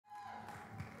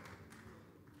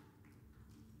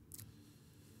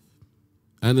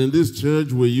And in this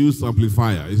church, we use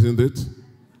amplifier, isn't it?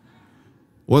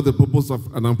 What's the purpose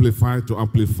of an amplifier? To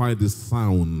amplify the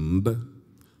sound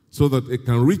so that it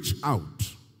can reach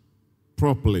out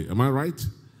properly. Am I right?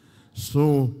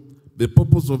 So the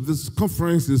purpose of this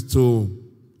conference is to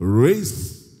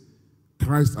raise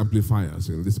Christ amplifiers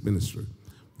in this ministry.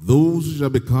 Those who shall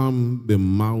become the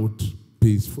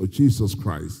mouthpiece for Jesus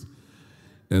Christ.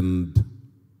 And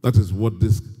that is what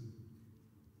this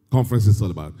conference is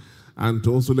all about. And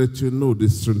to also let you know the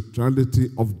centrality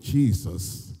of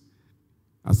Jesus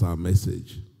as our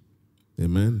message.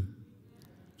 Amen.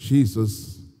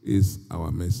 Jesus is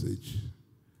our message.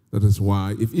 That is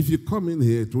why, if you come in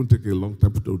here, it won't take a long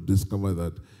time to discover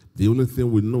that the only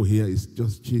thing we know here is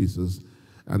just Jesus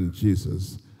and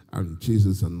Jesus and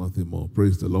Jesus and nothing more.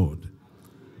 Praise the Lord.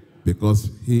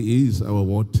 Because he is our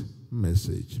what?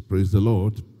 Message. Praise the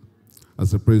Lord.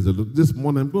 As I praise the Lord. This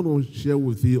morning, I'm going to share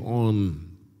with you on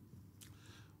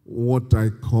what I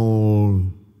call,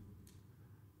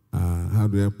 how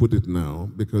do I put it now?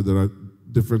 Because there are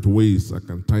different ways I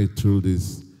can title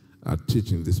this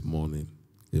teaching this morning.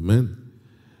 Amen.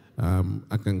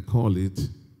 I can call it,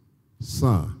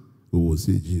 Sir, we will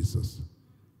see Jesus.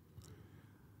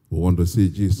 We want to see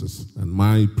Jesus. And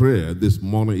my prayer this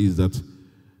morning is that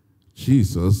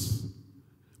Jesus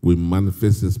will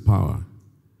manifest his power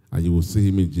and you will see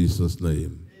him in Jesus'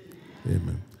 name.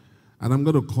 Amen. And I'm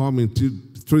going to come in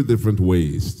three different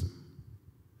ways.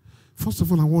 First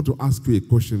of all, I want to ask you a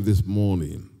question this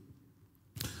morning.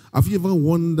 Have you ever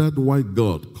wondered why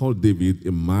God called David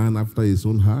a man after his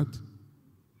own heart?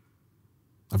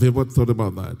 Have you ever thought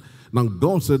about that? Now,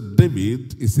 God said,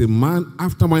 David is a man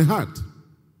after my heart.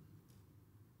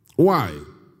 Why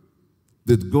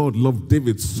did God love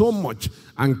David so much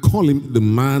and call him the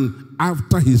man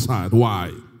after his heart?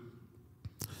 Why?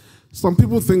 Some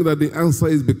people think that the answer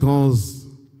is because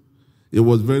he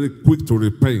was very quick to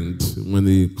repent when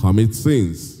he commits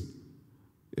sins.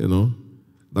 You know,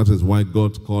 that is why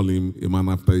God called him a man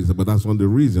after his heart. But that's not the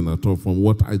reason at all from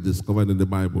what I discovered in the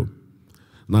Bible.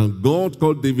 Now, God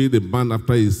called David a man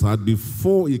after his heart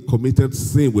before he committed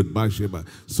sin with Bathsheba.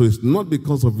 So it's not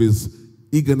because of his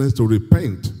eagerness to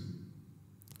repent.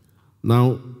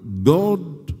 Now,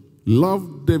 God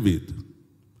loved David.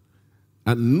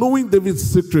 And knowing David's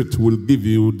secret will give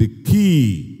you the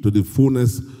key to the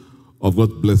fullness of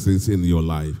God's blessings in your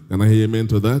life. Can I hear amen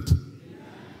to that? Amen.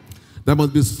 There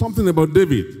must be something about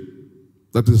David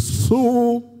that is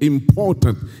so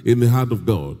important in the heart of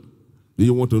God. Do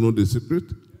you want to know the secret?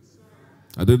 Yes,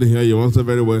 I didn't hear you answer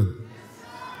very well. Yes,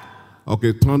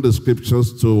 okay, turn the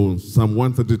scriptures to Psalm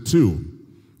 132.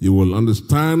 You will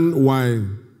understand why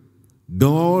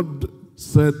God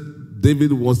said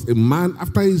David was a man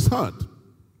after his heart.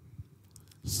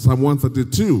 Psalm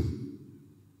 132.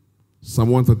 Psalm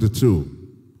 132.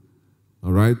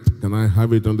 All right, can I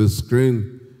have it on the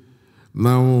screen?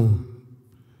 Now,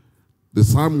 the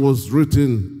psalm was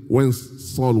written when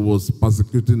Saul was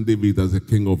persecuting David as the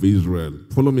king of Israel.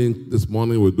 Follow me this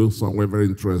morning, we'll go somewhere very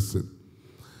interesting.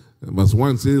 Verse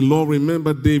 1 says, Lord,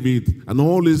 remember David and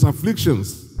all his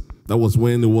afflictions. That was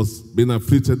when he was being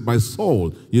afflicted by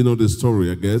Saul. You know the story,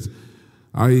 I guess.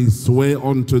 I swear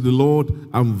unto the Lord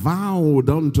and vowed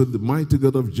unto the mighty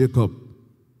God of Jacob.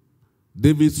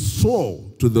 David swore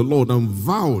to the Lord and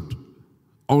vowed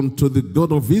unto the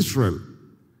God of Israel.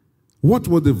 What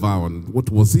was the vow and what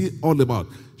was he all about?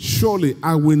 Surely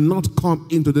I will not come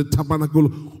into the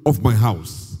tabernacle of my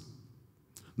house,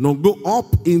 nor go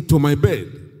up into my bed.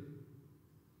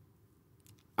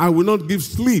 I will not give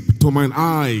sleep to mine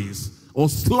eyes or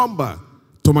slumber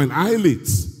to mine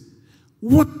eyelids.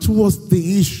 What was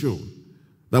the issue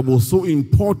that was so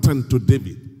important to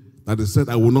David that he said,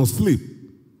 I will not sleep?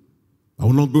 I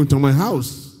will not go into my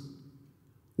house.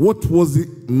 What was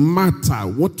the matter?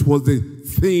 What was the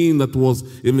thing that was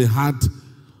in the heart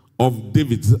of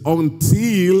David?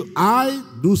 Until I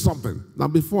do something. Now,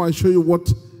 before I show you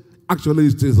what actually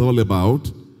it is all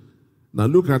about, now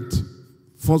look at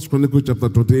 1 Chronicles chapter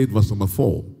 28, verse number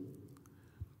 4.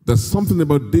 There's something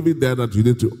about David there that you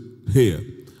need to hear.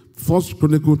 1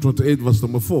 Chronicles 28, verse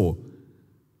number 4.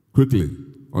 Quickly,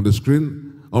 on the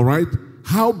screen. All right.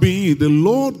 Howbeit, the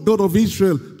Lord God of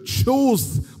Israel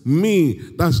chose me.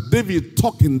 That's David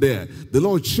talking there. The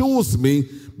Lord chose me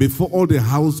before all the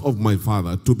house of my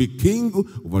father to be king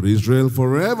over Israel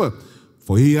forever.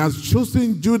 For he has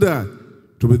chosen Judah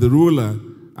to be the ruler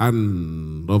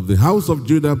and of the house of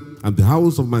Judah and the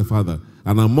house of my father.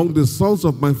 And among the sons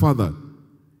of my father,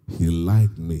 he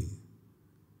liked me.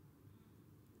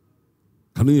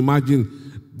 Can you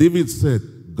imagine? David said,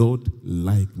 God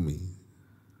liked me.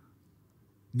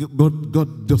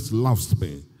 God just loves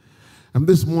me. And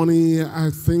this morning, I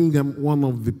think I'm one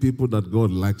of the people that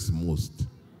God likes most.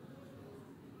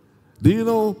 Do you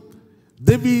know,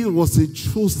 David was a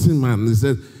chosen man. He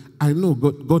said, I know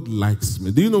God likes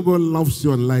me. Do you know God loves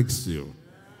you and likes you?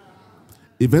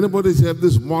 If anybody's here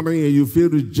this morning and you feel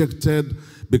rejected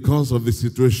because of the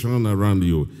situation around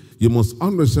you, you must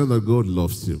understand that God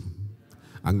loves you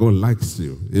and God likes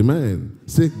you. Amen.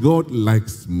 Say, God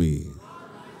likes me.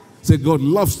 Say, God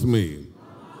loves me.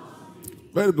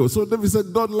 Very good. So David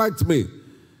said, God likes me.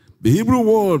 The Hebrew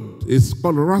word is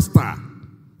called rasta.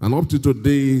 And up to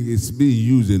today, it's being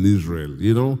used in Israel.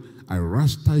 You know, I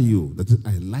rasta you. That is,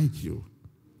 I like you.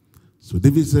 So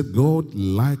David said, God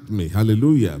liked me.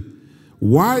 Hallelujah.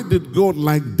 Why did God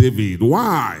like David?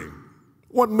 Why?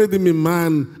 What made him a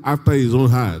man after his own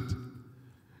heart?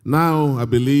 Now, I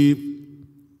believe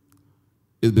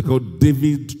it's because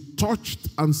David touched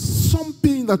on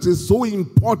something that is so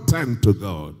important to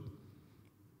God.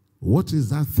 What is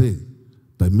that thing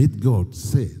that made God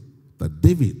say that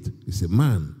David is a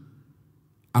man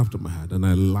after my heart and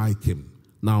I like him?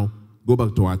 Now, go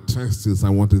back to our text since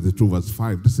I wanted the 2 verse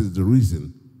 5. This is the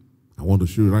reason I want to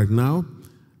show you right now.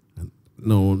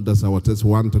 No, that's our text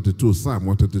 132, Psalm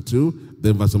 132.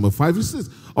 Then verse number 5, it says,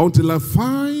 until I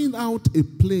find out a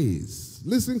place,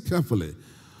 listen carefully,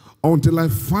 until I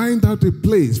find out a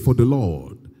place for the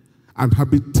Lord and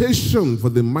habitation for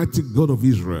the mighty God of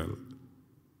Israel.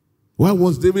 Why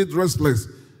was David restless?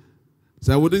 He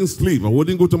said, I wouldn't sleep, I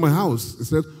wouldn't go to my house. He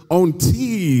said,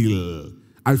 until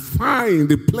I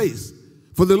find a place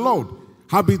for the Lord,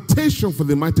 habitation for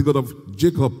the mighty God of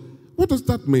Jacob. What does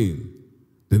that mean?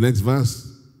 The next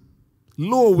verse,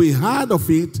 lo, we heard of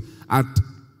it at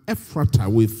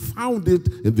Ephratah. We found it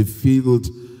in the field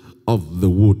of the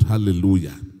wood.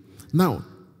 Hallelujah. Now,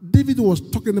 David was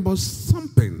talking about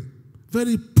something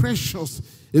very precious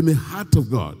in the heart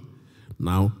of God.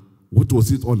 Now, what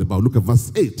was it all about? Look at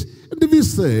verse 8. And David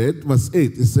said, verse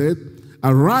 8, he said,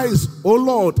 arise, O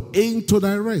Lord, into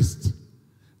thy rest,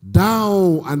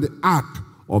 thou and the ark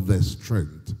of thy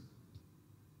strength.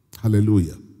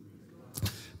 Hallelujah.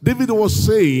 David was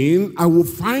saying, I will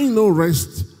find no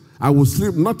rest, I will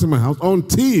sleep not in my house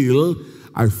until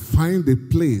I find a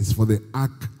place for the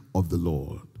ark of the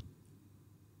Lord.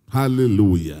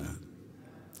 Hallelujah.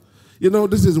 You know,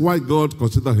 this is why God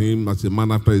considered him as a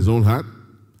man after his own heart.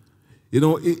 You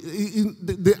know,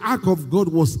 the ark of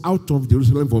God was out of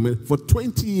Jerusalem for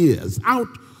 20 years, out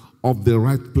of the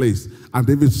right place. And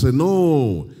David said,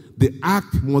 no, the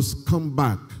ark must come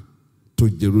back to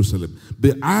Jerusalem.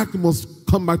 The ark must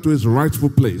come back to its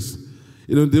rightful place.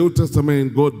 You know, in the Old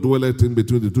Testament, God dwelleth in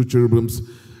between the two cherubims,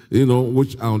 you know,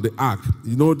 which are on the ark.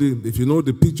 You know, if you know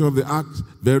the picture of the ark,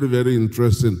 very, very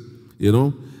interesting, you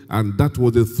know. And that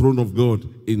was the throne of God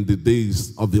in the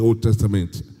days of the Old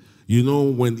Testament. You know,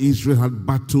 when Israel had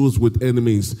battles with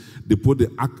enemies, they put the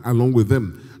ark along with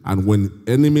them. And when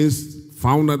enemies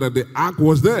found out that the ark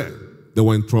was there, they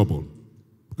were in trouble.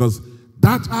 Because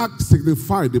that ark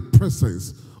signified the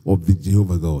presence of the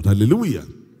Jehovah God. Hallelujah.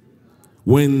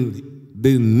 When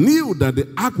they knew that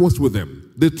the ark was with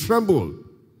them, they trembled.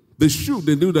 They shook.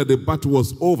 They knew that the battle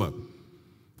was over.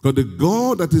 Because the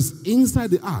God that is inside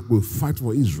the ark will fight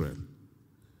for Israel.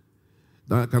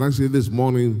 Now, can I say this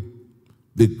morning,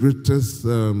 the greatest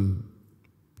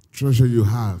treasure you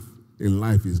have in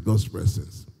life is God's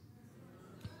presence.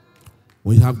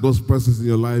 When you have God's presence in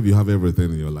your life, you have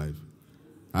everything in your life.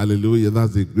 Hallelujah.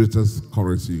 That's the greatest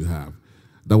currency you have.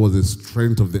 That was the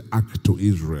strength of the ark to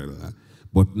Israel.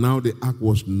 But now the ark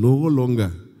was no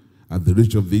longer at the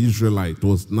reach of the Israelite. It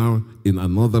was now in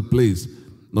another place,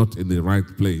 not in the right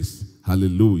place.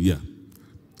 Hallelujah.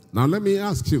 Now let me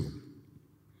ask you,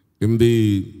 in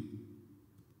the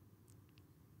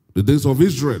days of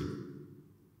Israel,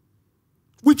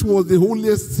 which was the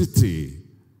holiest city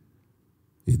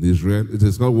in Israel? It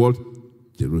is called what?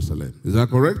 Jerusalem. Is that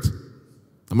correct?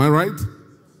 Am I right?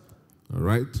 All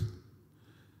right.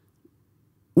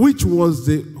 Which was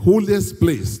the holiest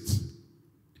place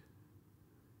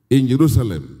in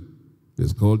Jerusalem?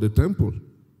 It's called the temple.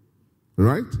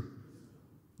 Right?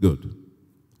 Good.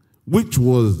 Which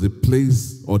was the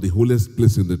place or the holiest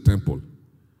place in the temple?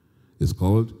 It's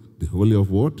called the Holy of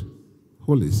what?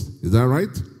 Holies. Is that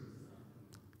right?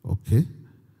 Okay.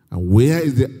 And where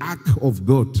is the ark of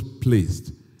God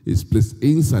placed? It's placed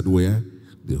inside where?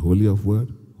 The Holy of what?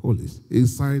 Holies.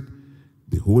 Inside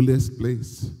the holiest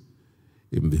place.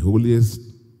 In the holiest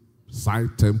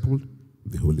side temple,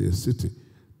 the holiest city.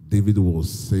 David was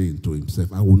saying to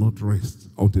himself, I will not rest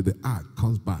until the ark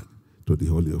comes back to the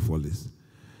Holy of Holies.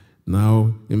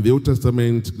 Now, in the Old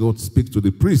Testament, God speaks to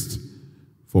the priest.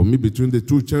 For me, between the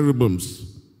two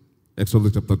cherubims,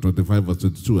 Exodus chapter 25, verse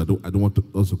 22. I don't want to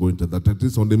also go into that. It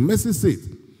is on the mercy seat.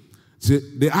 See,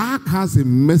 the ark has a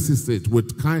mercy seat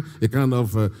with a kind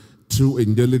of two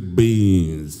angelic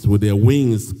beings with their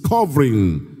wings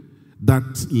covering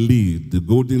that lead, the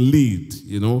golden lead,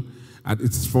 and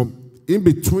it's from in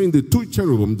between the two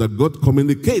cherubim that God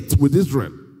communicates with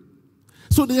Israel.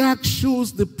 So the ark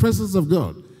shows the presence of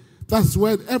God. That's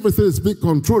where everything is being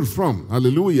controlled from.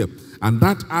 Hallelujah. And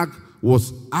that ark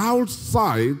was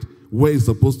outside where it's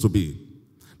supposed to be.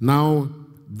 Now,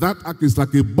 that ark is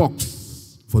like a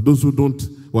box. For those who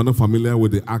are not familiar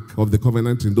with the Ark of the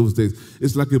Covenant in those days,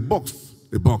 it's like a box,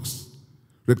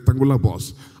 rectangular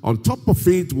box. On top of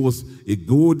it was a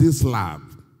golden slab,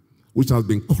 which has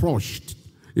been crushed,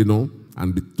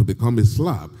 and to become a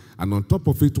slab. And on top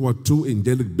of it were two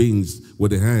angelic beings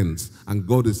with their hands, and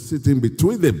God is sitting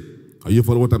between them. Are you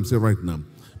following what I'm saying right now?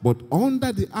 But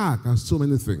under the ark are so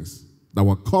many things that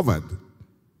were covered.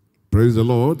 Praise the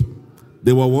Lord.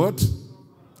 They were what?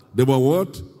 They were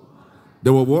what?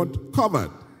 They were what?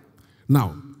 Covered.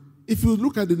 Now, if you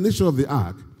look at the nature of the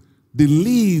ark, the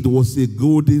lead was a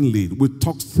golden lead, which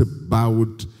talks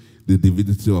about the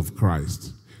divinity of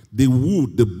Christ. The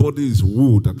wood, the body is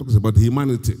wood, that talks about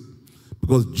humanity.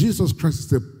 Because Jesus Christ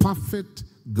is a perfect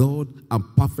God and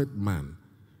perfect man.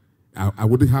 I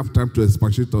wouldn't have time to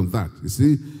expatiate on that. You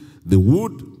see, the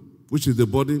wood, which is the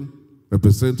body,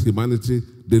 represents humanity.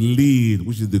 The lead,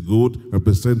 which is the gold,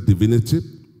 represents divinity.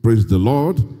 Praise the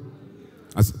Lord.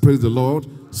 Praise the Lord.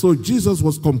 So Jesus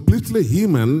was completely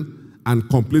human and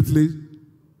completely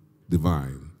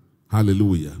divine.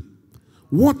 Hallelujah.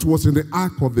 What was in the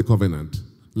Ark of the Covenant?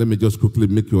 Let me just quickly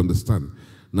make you understand.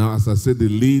 Now, as I said, the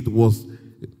lead was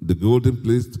the golden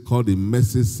place called the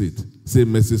mercy seat. Say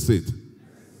mercy seat.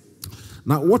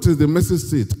 Now, what is the mercy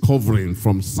seat covering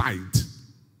from sight?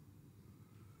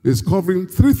 It's covering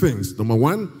three things. Number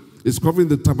one, it's covering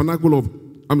the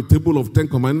table of 10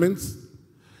 commandments.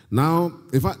 Now,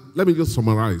 let me just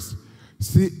summarize.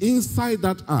 See, inside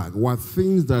that ark were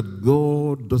things that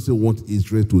God doesn't want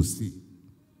Israel to see.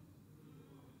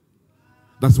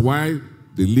 That's why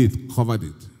the lid covered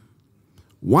it.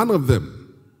 One of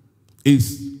them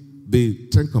is the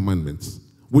 10 Commandments,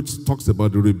 which talks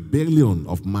about the rebellion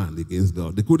of man against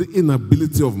God. The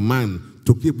inability of man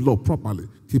to keep law properly,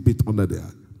 keep it under the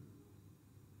ark.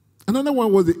 Another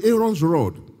one was the Aaron's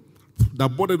rod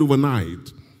that budded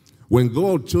overnight. When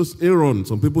God chose Aaron,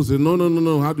 some people say,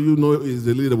 no, how do you know he's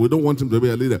a leader? We don't want him to be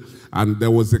a leader. And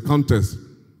there was a contest,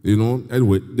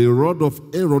 Anyway, the rod of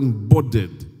Aaron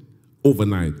budded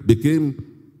overnight,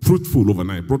 became fruitful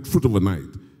overnight, brought fruit overnight.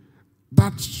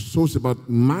 That shows about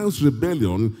man's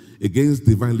rebellion against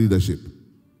divine leadership.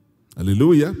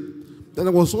 Hallelujah. Then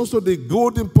there was also the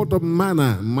golden pot of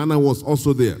manna. Manna was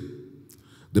also there.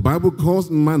 The Bible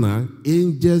calls manna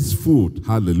angels' food.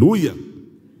 Hallelujah.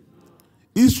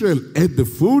 Israel ate the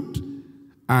food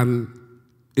and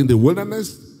in the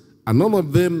wilderness, and none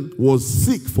of them was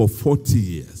sick for 40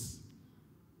 years.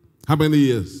 How many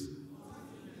years?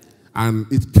 And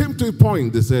it came to a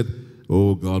point, they said,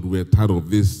 oh God, we're tired of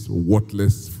this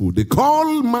worthless food. They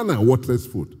call manna worthless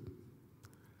food.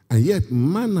 And yet,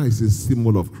 manna is a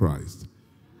symbol of Christ.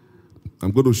 I'm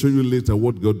going to show you later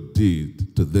what God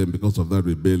did to them because of that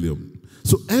rebellion.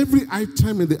 So every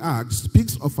item in the ark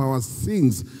speaks of our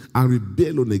sins and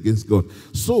rebellion against God.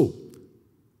 So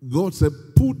God said,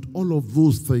 put all of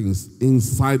those things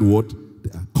inside what?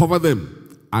 Cover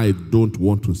them. I don't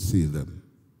want to see them.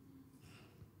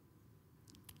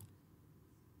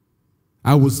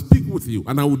 I will speak with you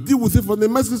and I will deal with you from the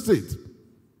mercy seat.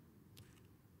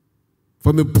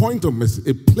 From the point of mercy,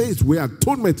 a place where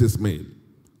atonement is made.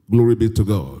 Glory be to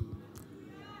God.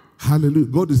 Hallelujah.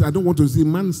 God is, I don't want to see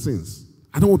man's sins.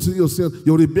 I don't want to see yourself,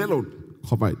 your rebellion.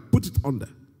 Cover it. Put it under.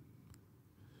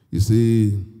 You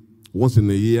see, once in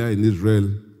a year in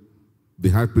Israel, the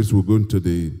high priest will go into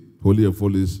the Holy of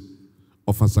Holies,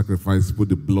 offer sacrifice, put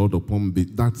the blood upon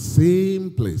that same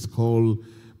place called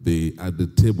at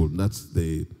the table. That's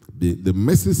the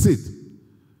mercy seat.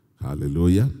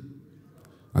 Hallelujah.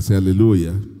 I say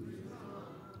hallelujah.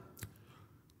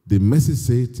 The mercy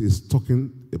seat is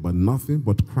talking about nothing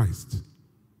but Christ.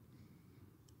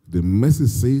 The mercy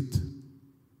seat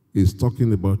is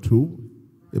talking about who?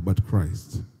 About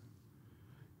Christ.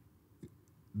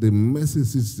 The mercy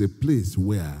seat is a place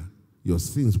where your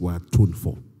sins were atoned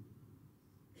for.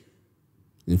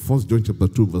 In 1 John chapter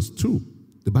 2, verse 2,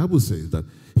 the Bible says that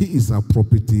he is our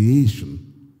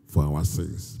propitiation for our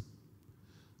sins.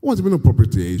 What's the meaning of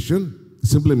propitiation? It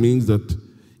simply means that,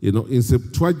 in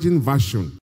Septuagint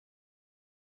version,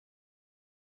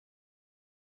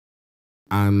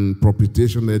 and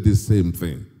propitiation are the same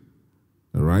thing.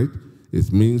 All right?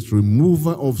 It means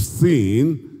remover of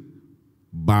sin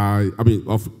the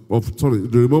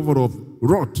removal of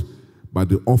wrath by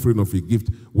the offering of a gift.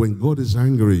 When God is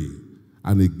angry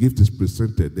and a gift is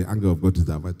presented, the anger of God is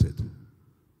diverted.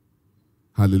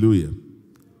 Hallelujah.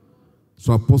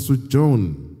 So Apostle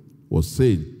John was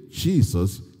saying,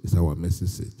 Jesus is our mercy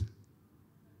seat.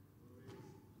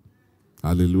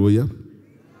 Hallelujah.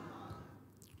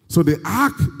 So the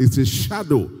ark is a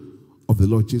shadow of the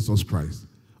Lord Jesus Christ.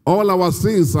 All our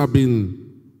sins have been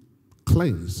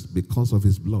cleansed because of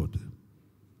his blood.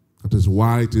 That is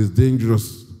why it is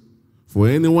dangerous for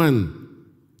anyone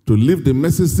to leave the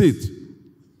mercy seat,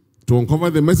 to uncover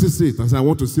the mercy seat and say, I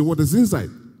want to see what is inside.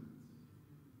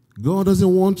 God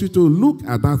doesn't want you to look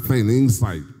at that thing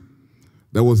inside.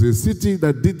 There was a city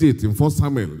that did it in 1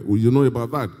 Samuel. You know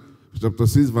about that. Chapter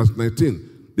 6, verse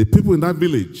 19. The people in that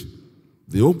village,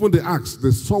 they opened the ark.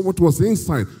 They saw what was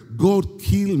inside. God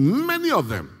killed many of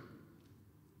them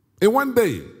in one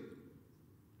day.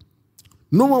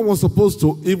 No one was supposed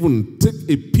to even take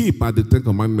a peep at the Ten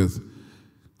Commandments,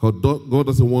 because God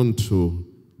doesn't want to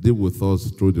deal with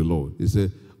us through the law. He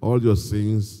said, all your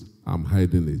sins, I'm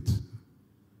hiding it.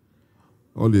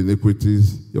 All your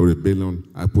iniquities, your rebellion,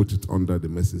 I put it under the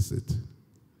mercy seat.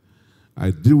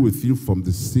 I deal with you from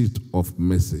the seat of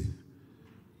mercy,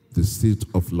 the seat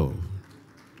of love.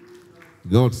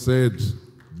 God said,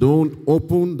 don't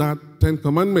open that 10th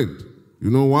commandment.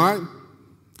 You know why?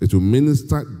 It will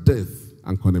minister death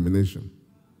and condemnation.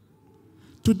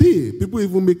 Today, people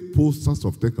even make posters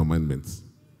of 10 commandments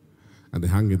and they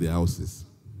hang in their houses.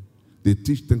 They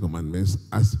teach 10 commandments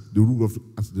as the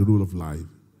rule of life.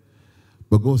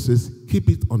 But God says, keep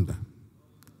it under.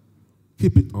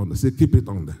 Keep it under. Say, keep it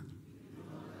under.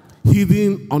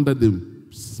 Hidden under the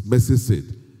mercy seat.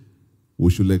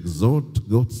 We should exalt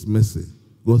God's mercy,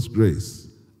 God's grace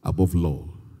above law.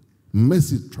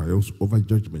 Mercy triumphs over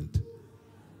judgment.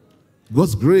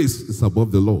 God's grace is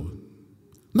above the law.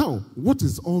 Now, what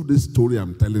is all this story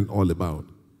I'm telling all about?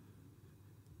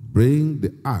 Bring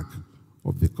the ark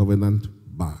of the covenant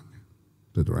back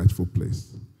to the rightful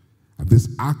place. And this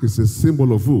ark is a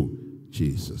symbol of who?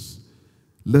 Jesus.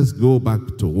 Let's go back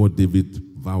to what David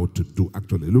vowed to do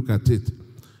actually. Look at it.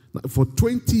 Now, for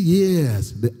 20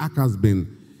 years, the ark has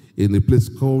been in a place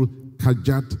called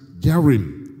Kirjath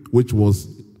Jearim, which was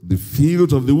the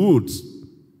field of the woods.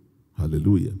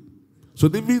 Hallelujah. So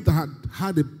David had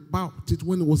heard about it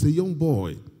when he was a young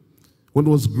boy, when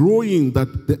he was growing,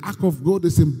 that the ark of God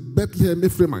is in Bethlehem,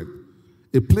 Ephraimite,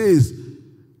 a place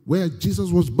where Jesus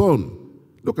was born.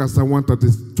 Look at Psalm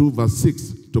 132, verse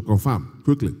 6 to confirm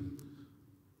quickly.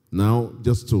 Now,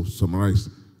 just to summarize,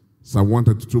 Psalm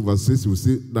 132, verse 6, we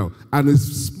see now, and it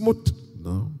smote,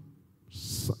 no,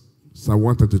 Psalm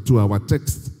 132, our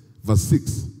text, verse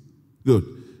 6. Good.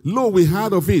 Lo, we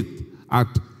heard of it at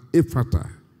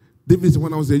Ephratah. David said,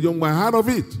 when I was a young boy, I heard of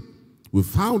it. We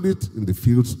found it in the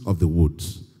fields of the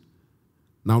woods.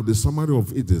 Now, the summary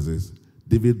of it is this.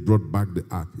 David brought back the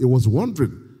ark. He was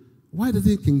wondering, why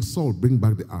didn't King Saul bring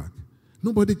back the ark?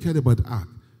 Nobody cared about the ark.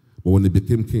 But when he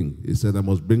became king, he said, I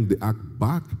must bring the ark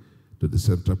back to the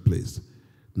central place.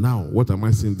 Now, what am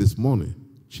I saying this morning?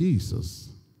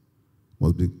 Jesus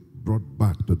must be brought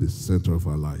back to the center of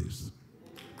our lives.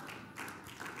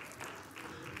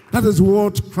 That is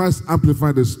what Christ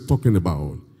Amplified is talking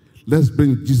about. Let's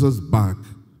bring Jesus back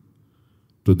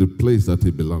to the place that he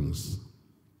belongs,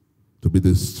 to be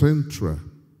the central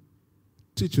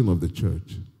teaching of the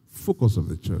church, focus of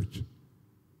the church.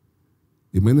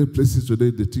 In many places today,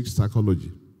 they teach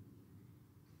psychology,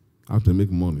 how to make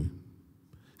money.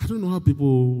 I don't know how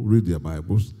people read their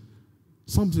Bibles.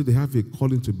 Some say they have a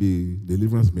calling to be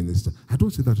deliverance minister. I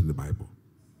don't see that in the Bible.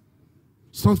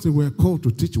 Some say we're called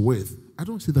to teach wealth. I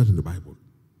don't see that in the Bible.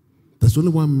 There's only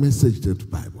one message in the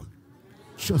Bible.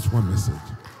 Just one message.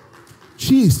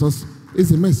 Jesus is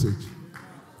the message.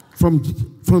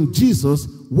 From Jesus,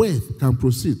 wealth can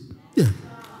proceed. Yeah.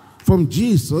 From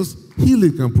Jesus,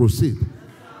 healing can proceed.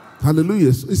 Hallelujah.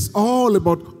 It's all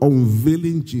about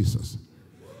unveiling Jesus.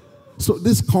 So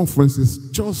this conference is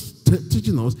just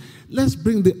teaching us, let's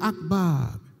bring the ark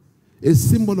back, a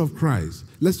symbol of Christ.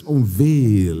 Let's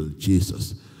unveil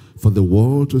Jesus for the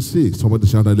world to see. Somebody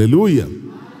shout hallelujah.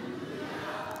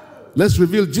 Let's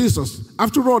reveal Jesus.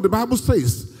 After all, the Bible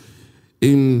says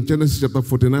in Genesis chapter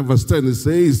 49 verse 10, it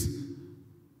says,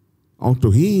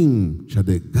 unto him shall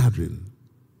the gathering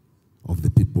of the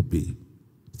people be.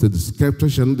 So the scepter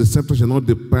shall not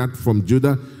depart from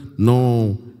Judah,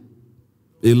 nor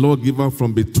a lawgiver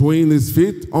from between his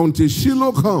feet, until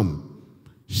Shiloh come.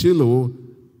 Shiloh,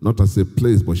 not as a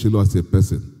place, but Shiloh as a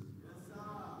person.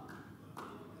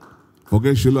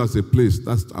 Forget Shiloh as a place.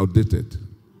 That's outdated.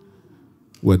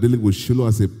 We're dealing with Shiloh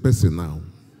as a person now.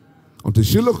 Until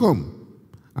Shiloh come,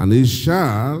 and he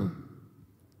shall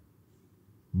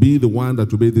be the one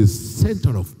that will be the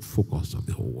center of focus of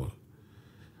the whole world.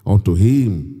 Unto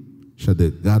him shall the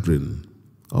gathering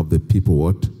of the people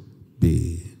what?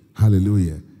 Be.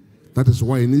 Hallelujah. That is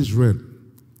why in Israel,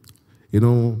 they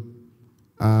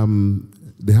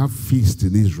have feasts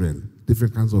in Israel,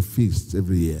 different kinds of feasts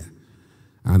every year.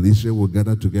 And Israel will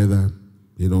gather together,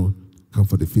 come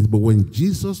for the feast. But when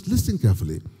Jesus, listen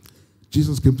carefully,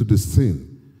 Jesus came to the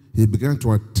scene, he began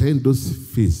to attend those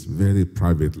feasts very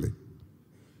privately.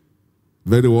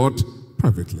 Very what?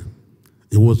 Privately.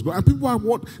 It was God. And people are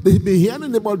what? They've been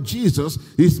hearing about Jesus,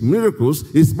 his miracles,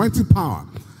 his mighty power.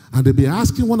 And they've been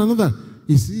asking one another,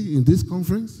 is he in this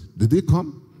conference? Did he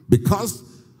come? Because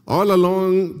all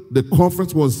along the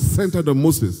conference was centered on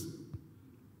Moses.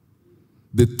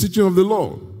 The teaching of the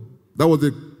law. That was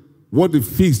what the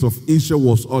feast of Israel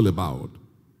was all about.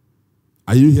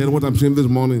 Are you hearing what I'm saying this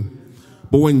morning?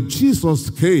 But when Jesus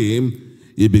came,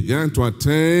 he began to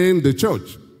attend the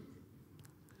church.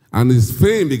 And his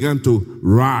fame began to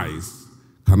rise.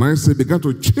 Can I say, began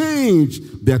to change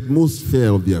the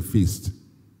atmosphere of their feast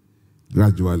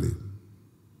gradually.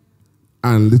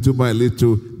 And little by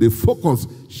little, the focus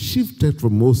shifted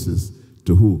from Moses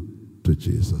to who? To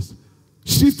Jesus.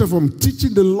 Shifted from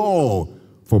teaching the law,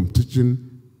 from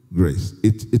teaching grace.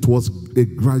 It was a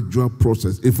gradual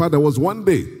process. In fact, there was one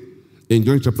day in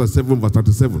John chapter 7, verse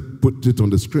 37, put it on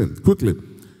the screen quickly,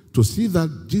 to see that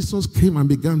Jesus came and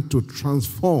began to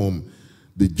transform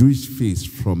the Jewish feast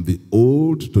from the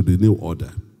old to the new order.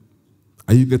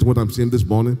 Are you getting what I'm saying this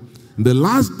morning? In the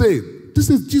last day, this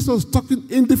is Jesus talking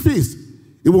in the feast.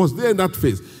 It was there in that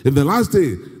feast. In the last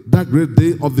day, that great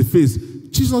day of the feast,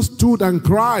 Jesus stood and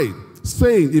cried,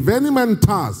 saying, if any man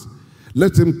thirst,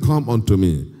 let him come unto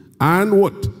me. And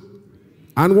what?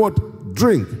 And what?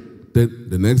 Drink. Then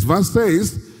the next verse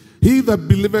says, he that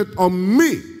believeth on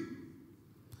me,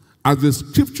 as the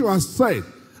scripture has said,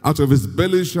 out of his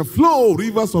belly shall flow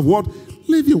rivers of what?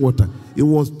 Living water. It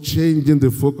was changing the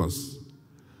focus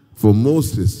from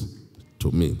Moses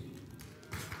to me.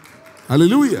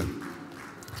 Hallelujah.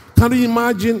 Can you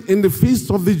imagine in the feast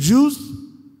of the Jews?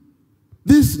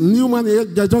 This new man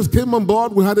that just came on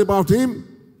board, we heard about him.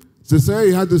 They say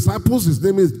he had disciples, his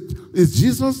name is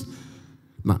Jesus.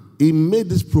 Now, he made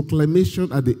this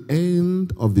proclamation at the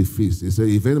end of the feast. He said,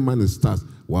 if any man is thirsty,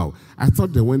 wow. I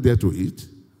thought they went there to eat.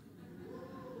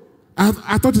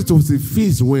 I thought it was a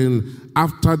feast when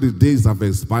after the days have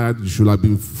expired, you should have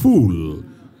been full,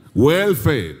 well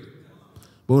fed.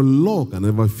 But law can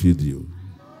never feed you.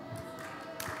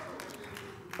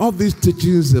 All these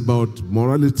teachings about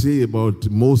morality, about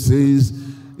Moses,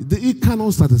 it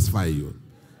cannot satisfy you.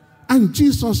 And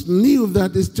Jesus knew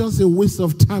that it's just a waste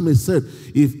of time. He said,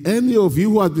 if any of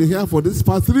you who have been here for this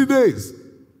past 3 days,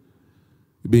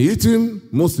 be eating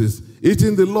Moses,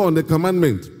 eating the law and the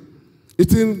commandment,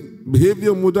 eating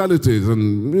behavior modalities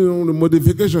and the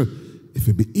modification, if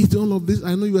you be eating all of this,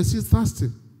 I know you are still thirsty.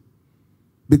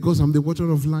 Because I'm the water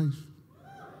of life.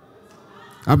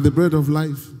 I'm the bread of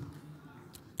life.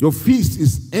 Your feast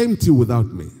is empty without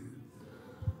me.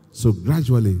 So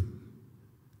gradually,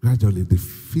 the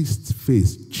feast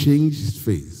phase changed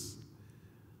phase.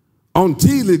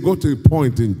 Until it got to a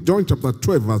point in John chapter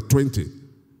 12, verse 20.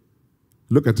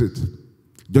 Look at it.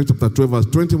 John chapter 12, verse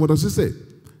 20, what does it say?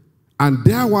 And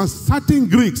there were certain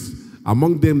Greeks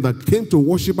among them that came to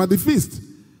worship at the feast.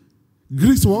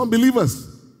 Greeks were unbelievers,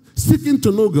 seeking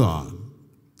to know God.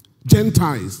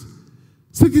 Gentiles,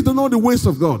 seeking to know the ways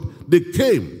of God. They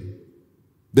came.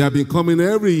 They have been coming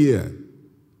every year.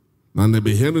 And they've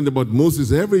been hearing about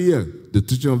Moses every year. The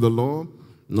teaching of the law,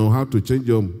 know how to change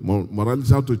your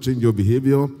morality, how to change your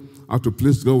behavior, how to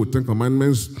please God with 10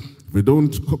 commandments. If you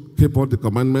don't keep all the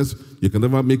commandments, you can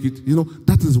never make it.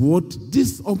 That is what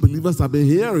these unbelievers have been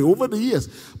hearing over the years.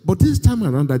 But this time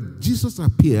around that Jesus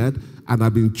appeared and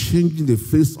have been changing the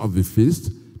face of the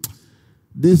feast,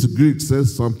 this Greek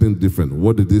says something different.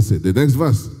 What did they say? The next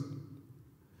verse.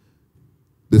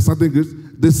 The certain Greeks,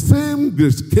 the same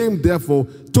Greeks came therefore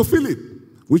to Philip,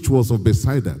 which was of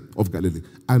Bethsaida of Galilee,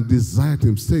 and desired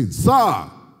him, saying, Sir,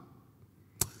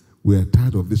 we are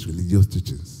tired of these religious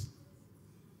teachings.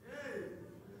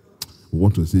 We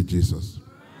want to see Jesus.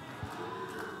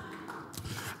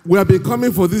 We have been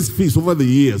coming for this feast over the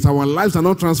years. Our lives are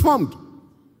not transformed.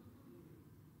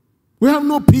 We have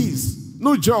no peace,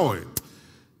 no joy.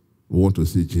 We want to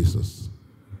see Jesus.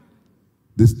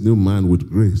 This new man with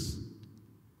grace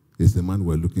is the man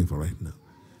we're looking for right now.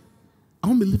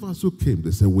 Unbelievers who came,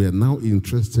 they said, we are now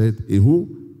interested in who?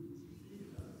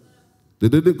 They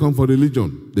didn't come for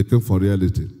religion. They came for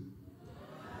reality.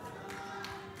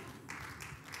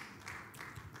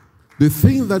 The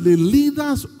thing that the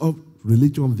leaders of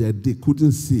religion of their day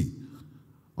couldn't see,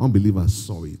 unbelievers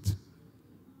saw it.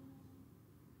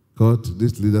 God,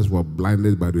 these leaders were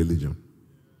blinded by religion.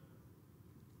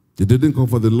 They didn't come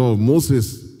for the law of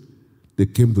Moses. They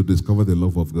came to discover the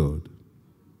love of God.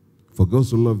 For God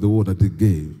so loved the world that he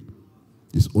gave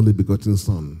his only begotten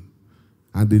Son.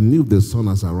 And they knew the Son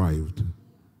has arrived.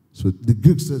 So the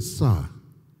Greeks said, sir,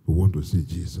 we want to see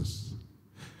Jesus.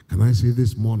 Can I say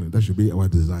this morning, that should be our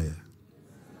desire.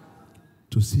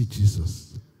 To see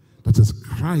Jesus. That is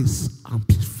Christ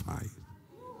amplified.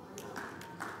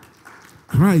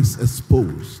 Christ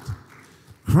exposed.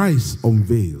 Christ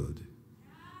unveiled.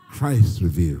 Christ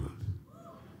revealed.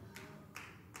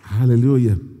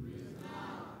 Hallelujah.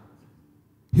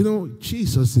 You know,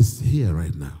 Jesus is here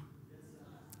right now.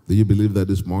 Do you believe that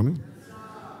this morning?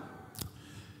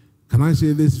 Can I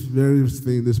say this very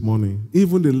thing this morning?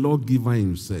 Even the lawgiver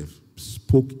himself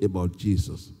spoke about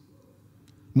Jesus.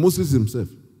 Moses himself.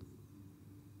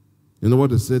 You know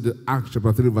what they said in Acts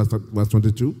chapter 3, verse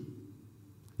 22?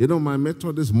 You know, my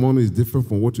method this morning is different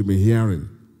from what you've been hearing.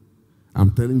 I'm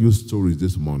telling you stories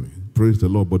this morning. Praise the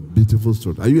Lord, but beautiful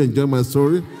stories. Are you enjoying my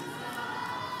story?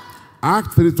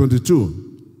 Acts 3:22.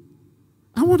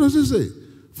 And what does it say?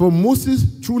 For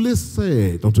Moses truly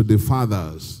said unto the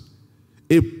fathers,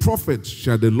 a prophet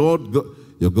shall the Lord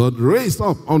your God raise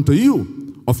up unto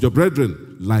you of your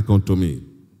brethren like unto me.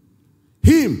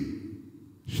 Him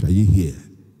shall ye hear.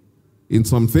 In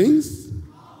some things,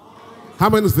 how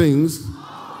many things?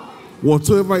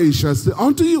 Whatsoever he shall say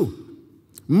unto you.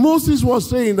 Moses was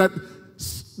saying that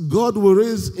God will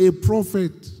raise a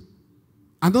prophet.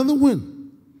 Another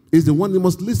one is the one you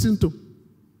must listen to.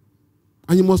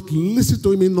 And you must listen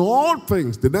to him in all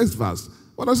things. The next verse.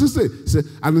 What does it say? It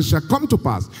says, and it shall come to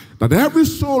pass that every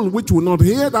soul which will not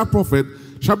hear that prophet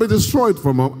shall be destroyed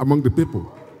from among the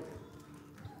people.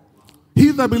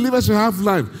 He that believeth shall have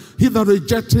life. He that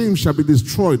rejects him shall be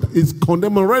destroyed. Is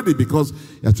condemned already because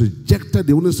he has rejected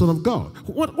the only Son of God.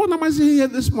 What am I saying here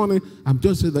this morning? I'm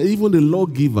just saying that even the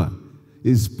lawgiver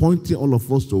is pointing all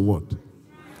of us to what?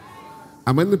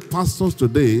 And many pastors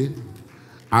today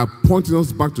are pointing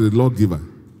us back to the lawgiver.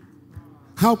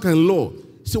 How can law?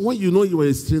 See, when you know you are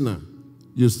a sinner,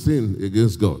 you sin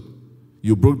against God.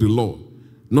 You broke the law.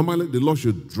 Normally, the law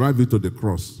should drive you to the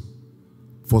cross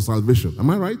for salvation. Am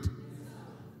I right?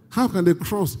 How can the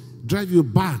cross drive you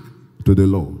back to the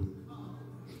law?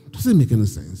 Doesn't make any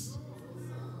sense.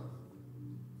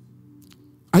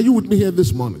 Are you with me here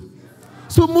this morning?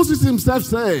 So Moses himself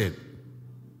said,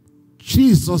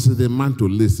 Jesus is the man to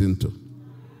listen to.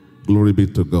 Glory be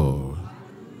to God.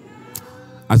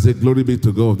 I say glory be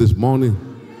to God this morning.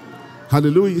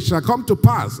 Hallelujah. It shall come to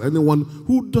pass, anyone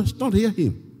who does not hear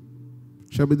him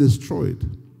shall be destroyed.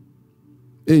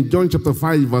 In John chapter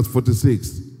 5 verse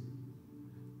 46,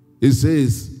 it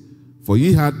says, for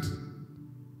had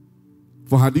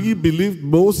ye believed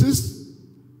Moses?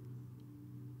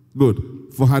 Good.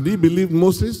 For had ye believed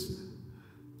Moses,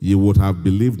 ye would have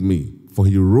believed me, for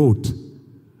he wrote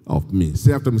of me.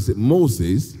 Say after me, say,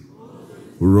 Moses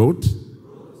wrote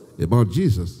about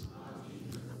Jesus.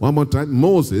 One more time.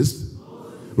 Moses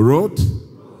wrote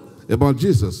about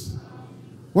Jesus.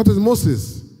 What is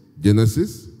Moses?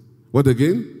 Genesis. What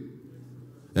again?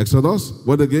 Exodus.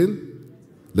 What again?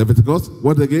 Leviticus.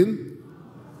 What again?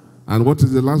 And what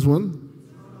is the last one?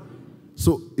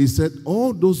 So he said,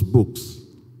 all those books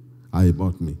are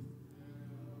about me.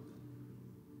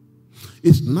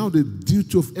 It's now the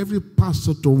duty of every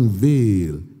pastor to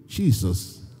unveil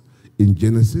Jesus in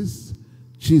Genesis,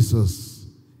 Jesus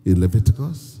in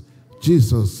Leviticus,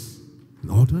 Jesus in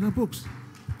all the other books.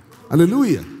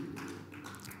 Hallelujah.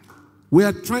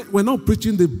 We're not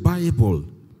preaching the Bible.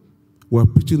 We're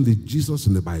preaching the Jesus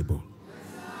in the Bible.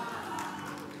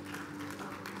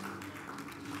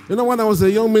 You know, when I was a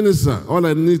young minister, all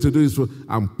I need to do is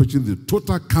I'm preaching the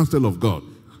total counsel of God.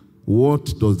 What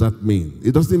does that mean?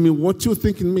 It doesn't mean what you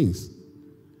think it means.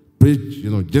 Preach,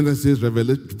 Genesis,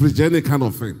 Revelation, preach any kind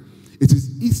of thing. It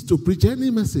is easy to preach any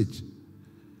message,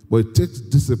 but it takes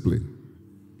discipline,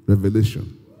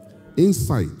 revelation,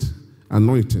 insight,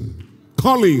 anointing,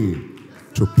 calling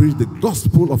to preach the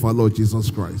gospel of our Lord Jesus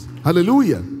Christ.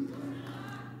 Hallelujah.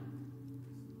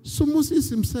 So Moses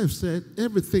himself said,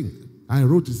 everything I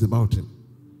wrote is about him.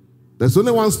 There's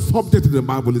only one subject in the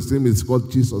Bible, his name is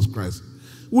called Jesus Christ.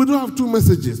 We don't have two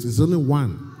messages, it's only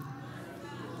one.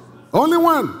 Only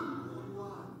one.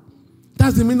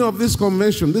 That's the meaning of this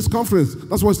convention, this conference.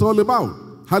 That's what it's all about.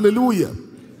 Hallelujah.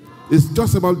 It's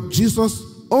just about Jesus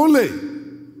only.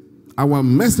 And Our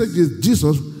message is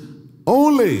Jesus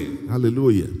only.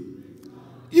 Hallelujah.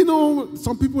 You know,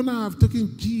 some people now have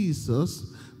taken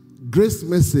Jesus, grace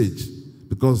message,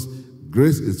 because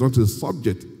grace is not a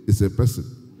subject, it's a person.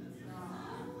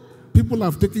 People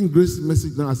have taken grace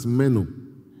message now as menu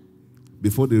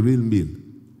before the real meal.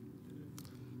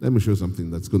 Let me show you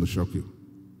something that's going to shock you.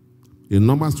 In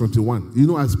Numbers 21, you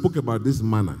know, I spoke about this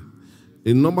manna.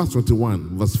 In Numbers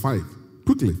 21, verse 5,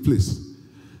 quickly, please.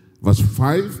 Verse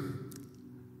 5,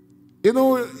 you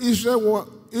know, Israel,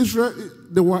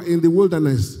 they were in the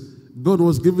wilderness. God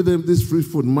was giving them this free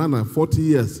food, manna, 40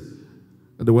 years.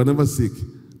 And they were never sick.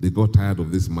 They got tired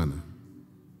of this manna.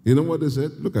 You know what they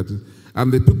said? Look at it.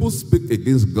 And the people speak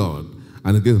against God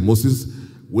and against Moses.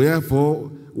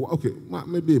 Wherefore, okay,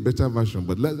 maybe a better version,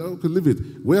 but okay, leave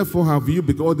it. Wherefore have you,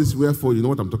 because all this wherefore, you know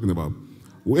what I'm talking about.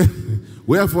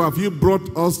 Wherefore have you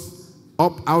brought us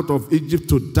up out of Egypt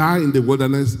to die in the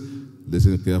wilderness?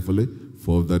 Listen carefully.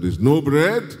 For there is no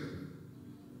bread,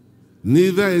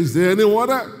 neither is there any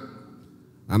water.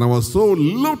 And our soul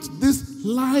loathed this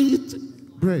light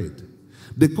bread.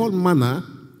 They call manna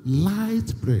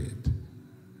light bread.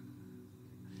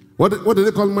 What do they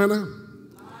call manna?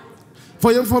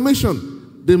 For your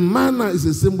information, the manna is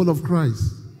a symbol of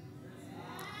Christ.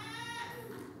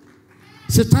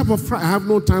 It's a type of Christ. I have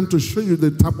no time to show you the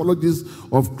typologies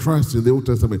of Christ in the Old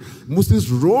Testament. Moses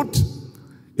wrote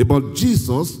about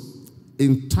Jesus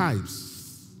in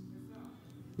types,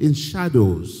 in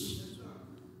shadows.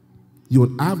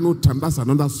 You have no time. That's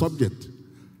another subject.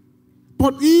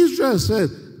 But Israel said,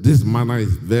 this manna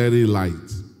is very light.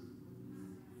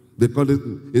 They call it,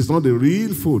 it's not the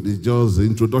real food, it's just the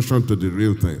introduction to the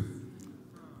real thing.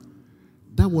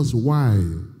 That was why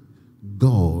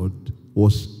God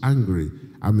was angry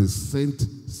and he sent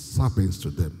serpents to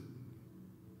them.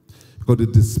 Because they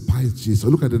despised Jesus.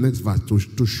 Look at the next verse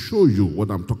to show you what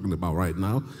I'm talking about right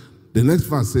now. The next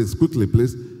verse says, quickly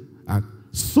please,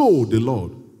 so the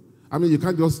Lord. I mean, you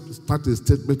can't just start a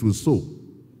statement with so.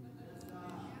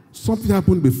 Something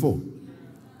happened before.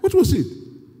 What was it?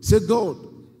 Say, God,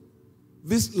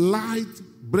 this light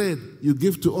bread you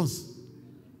give to us.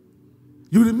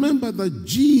 You remember that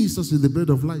Jesus is the bread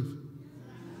of life.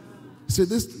 Say,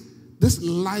 this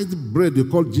light bread you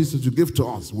call Jesus you give to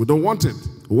us, we don't want it.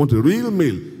 We want a real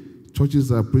meal.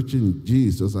 Churches are preaching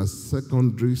Jesus as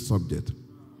secondary subject.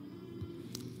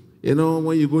 You know,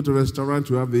 when you go to a restaurant,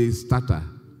 you have a starter.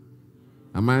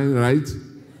 Am I right?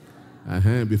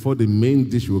 Before the main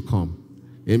dish will come.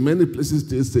 In many places,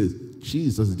 they say,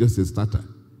 Jesus is just a starter.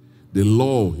 The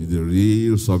law is the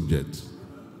real subject.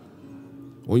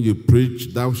 When you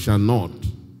preach, thou shalt not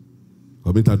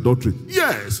commit adultery.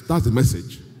 Yes, that's the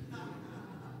message.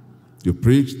 You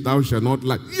preach, thou shalt not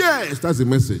lie. Yes, that's the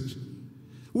message.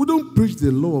 We don't preach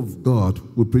the law of God,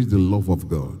 we preach the love of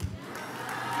God.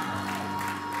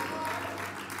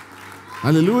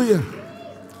 Hallelujah.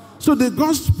 So the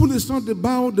gospel is not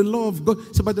about the law of God,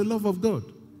 it's about the love of God.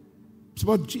 It's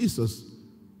about Jesus,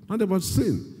 not about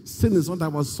sin. Sin is not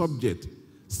our subject.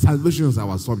 Salvation is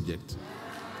our subject.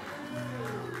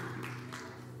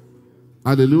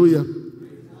 Hallelujah.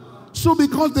 So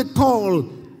because they call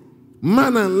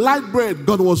manna light bread,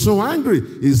 God was so angry,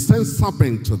 he sent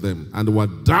serpent to them, and they were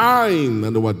dying,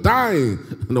 and they were dying,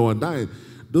 and they were dying.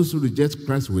 Those who reject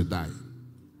Christ will die.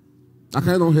 I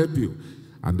cannot help you.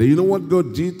 And then you know what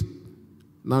God did?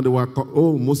 Now they were,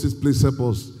 oh, Moses, please help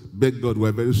us. Beg God,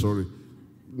 we're very sorry.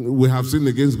 We have sinned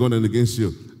against God and against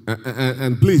you.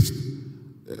 And please,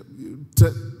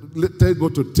 tell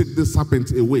God to take this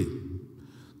serpent away.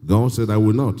 God said, I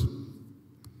will not.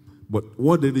 But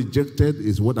what they rejected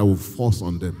is what I will force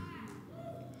on them.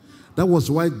 That was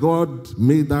why God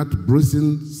made that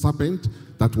brazen serpent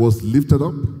that was lifted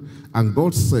up. And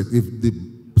God said, if the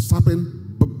serpent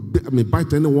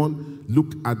bite anyone,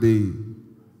 look at the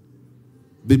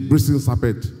brazen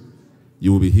serpent,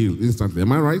 you will be healed instantly.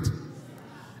 Am I right?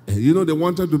 You know, they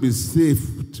wanted to be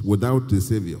saved without the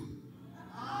Savior.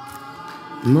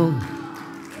 No.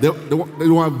 They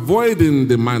were avoiding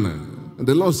the manna. And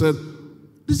the Lord said,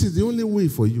 this is the only way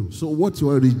for you. So what you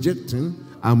are rejecting,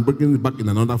 I'm bringing it back in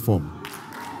another form.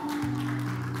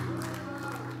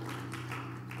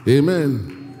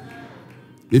 Amen.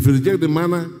 If you reject the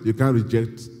manna, you can't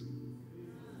reject.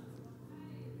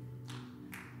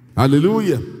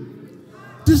 Hallelujah.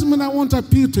 This man, I want to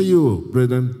appeal to you,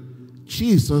 brethren.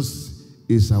 Jesus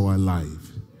is our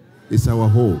life. It's our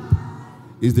hope.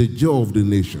 It's the joy of the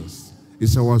nations.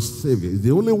 It's our Savior. It's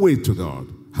the only way to God.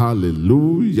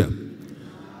 Hallelujah.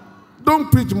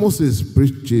 Don't preach Moses,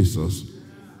 preach Jesus.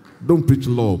 Don't preach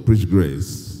law, preach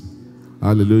grace.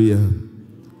 Hallelujah.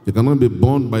 You cannot be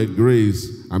born by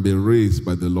grace and be raised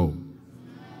by the law.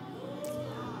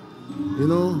 You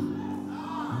know,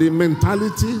 the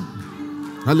mentality,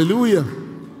 hallelujah.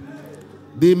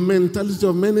 The mentality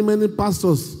of many, many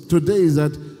pastors today is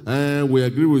that we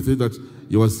agree with it that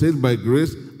you are saved by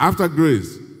grace. After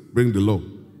grace, bring the law.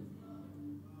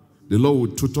 The law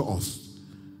will tutor us,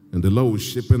 and the law will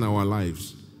shape in our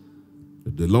lives.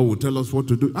 The law will tell us what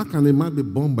to do. How can a man be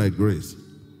born by grace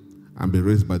and be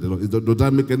raised by the law? Does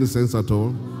that make any sense at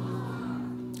all?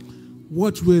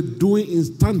 What we're doing in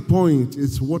standpoint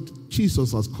is what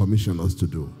Jesus has commissioned us to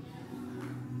do.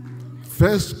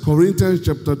 1 Corinthians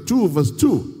chapter 2, verse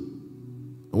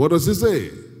 2. What does it say?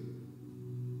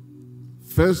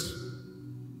 1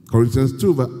 Corinthians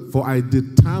 2, for I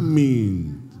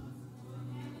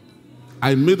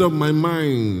made up my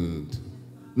mind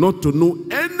not to know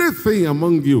anything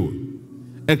among you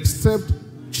except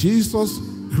Jesus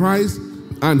Christ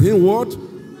and Him what?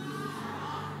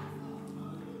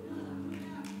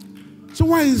 So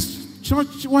why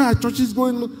are churches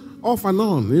going off and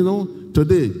on, you know?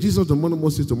 Today, Jesus tomorrow,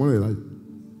 Moses tomorrow, right?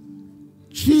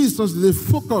 Jesus is the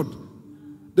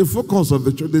focus of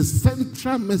the church, the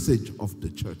central message of the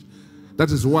church.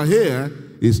 That is why here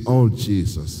is all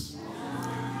Jesus.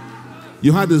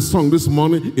 You heard the song this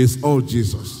morning, it's all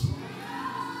Jesus.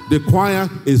 The choir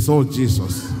is all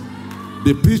Jesus.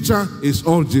 The preacher is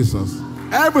all Jesus.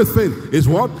 Everything is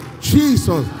what?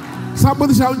 Jesus.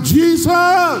 Somebody shout,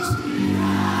 Jesus!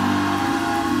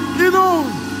 You know,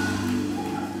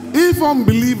 if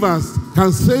unbelievers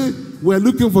can say we're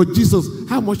looking for Jesus,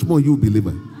 how much more you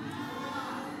believer?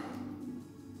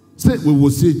 Say we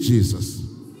will see Jesus.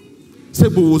 Say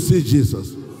we will see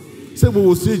Jesus. Say we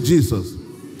will see Jesus.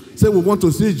 Say we want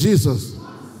to see Jesus.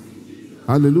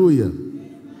 Hallelujah.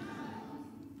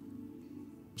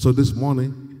 So this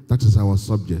morning, that is our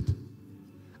subject.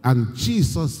 And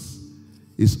Jesus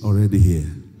is already here.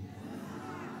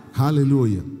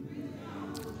 Hallelujah.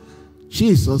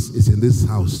 Jesus is in this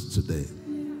house today.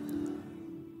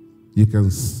 You can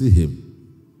see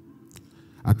Him.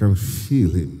 I can feel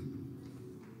Him.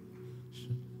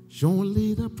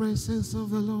 Surely the presence of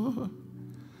the Lord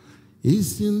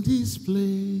is in this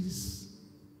place.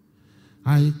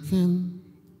 I can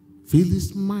feel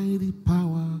His mighty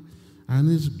power and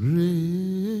His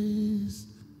grace.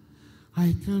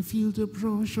 I can feel the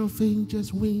brush of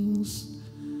angels' wings.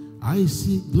 I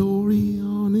see glory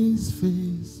on His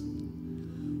face.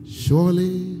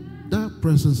 Surely the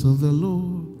presence of the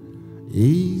Lord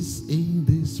is in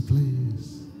this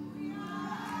place.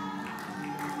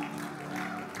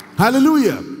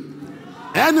 Hallelujah.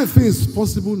 Anything is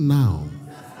possible now.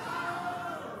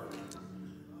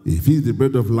 If He's the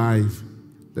bread of life,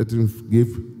 let Him give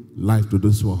life to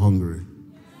those who are hungry.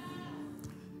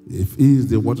 If He is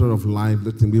the water of life,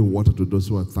 let Him give water to those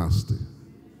who are thirsty.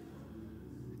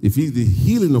 If He's the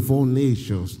healing of all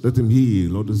nations, let Him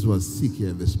heal all those who are sick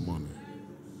here this morning.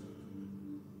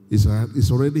 It's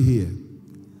already here.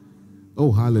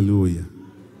 Oh, hallelujah.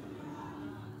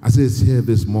 I say it's here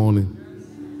this morning.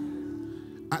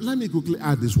 Let me quickly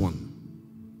add this one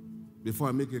before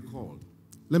I make a call.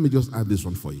 Let me just add this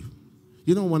one for you.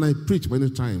 You know, when I preach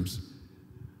many times,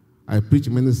 I preach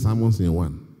many sermons in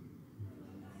one.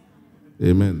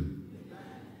 Amen.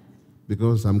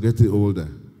 Because I'm getting older.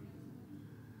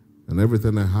 And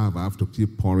everything I have to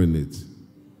keep pouring it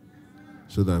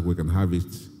so that we can have it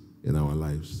in our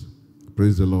lives.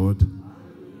 Praise the Lord.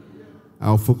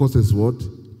 Our focus is what?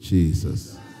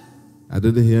 Jesus. I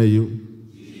didn't hear you.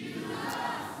 Jesus.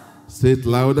 Say it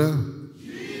louder.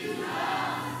 Jesus.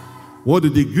 What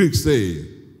did the Greeks say?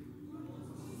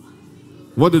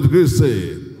 What did the Greeks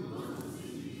say?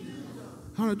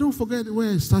 All right, don't forget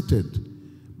where I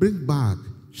started. Bring back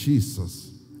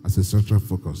Jesus as a central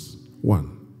focus.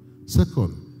 One.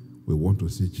 Second, we want to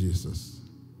see Jesus.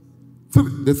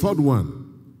 The third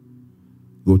one,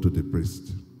 go to the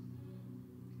priest.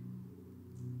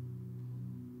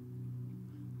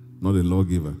 Not a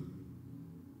lawgiver.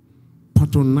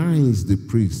 Patronize the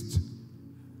priest.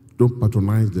 Don't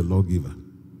patronize the lawgiver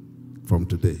from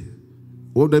today.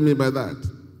 What do I mean by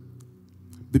that?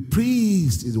 The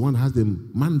priest is the one who has the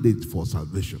mandate for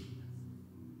salvation.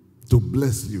 To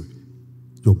bless you.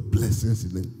 Your blessings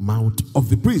in the mouth of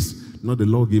the priest, not the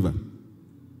lawgiver.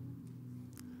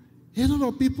 A lot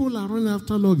of people are running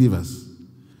after lawgivers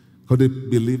because they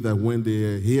believe that when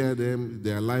they hear them,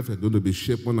 their life is going to be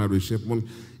shaped and reshaped.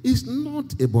 It's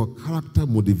not about character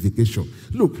modification.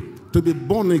 Look, to be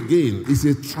born again is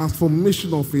a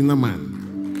transformation of inner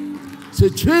man. It's a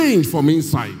change from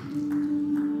inside,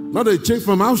 not a change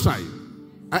from outside.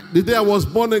 The day I was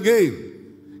born again,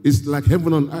 it's like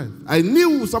heaven on earth. I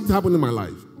knew something happened in my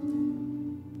life.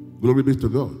 Glory be to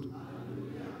God.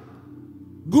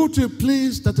 Go to a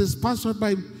place that is pastored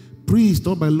by priests,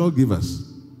 not by lawgivers.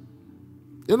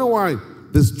 You know why?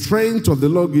 The strength of the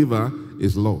lawgiver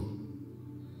is law.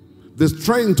 The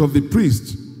strength of the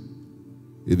priest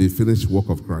is the finished work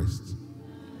of Christ.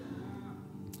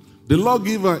 The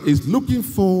lawgiver is looking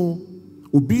for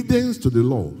obedience to the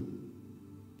law,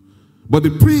 but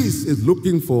the priest is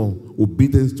looking for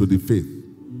obedience to the faith.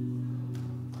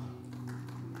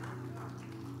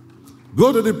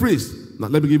 Go to the priest. Now,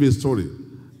 let me give you a story.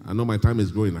 I know my time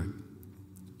is going now.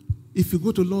 If you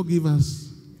go to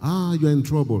lawgivers, you're in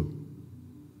trouble.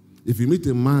 If you meet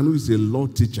a man who is a law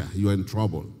teacher, you're in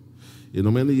trouble. You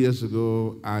know, many years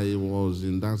ago, I was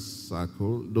in that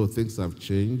circle, though things have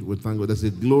changed. We thank God. There's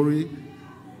a glory.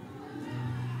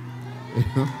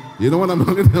 You know what I'm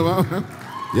talking about?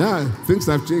 Yeah, things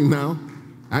have changed now.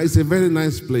 It's a very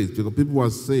nice place because people were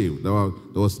saved. There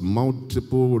was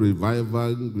multiple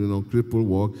revival, cripple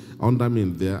walk. Under me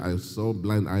in there, I saw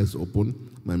blind eyes open,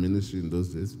 my ministry in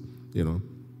those days,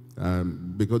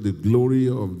 because the glory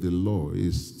of the law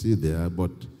is still there,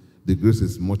 but the grace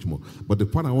is much more. But the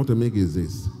point I want to make is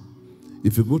this.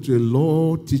 If you go to a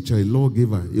law teacher, a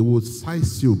lawgiver, it will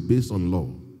size you based on law.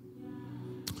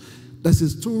 There's a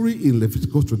story in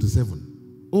Leviticus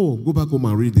 27. Oh, go back home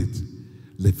and read it.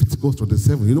 Leviticus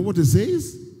 27. You know what it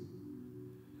says?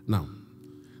 Now,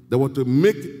 they were to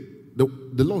make,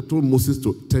 the Lord told Moses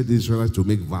to tell the Israelites to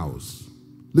make vows.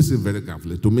 Listen very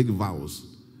carefully, to make vows.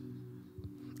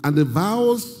 And the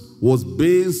vows was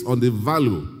based on the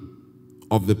value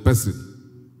of the person.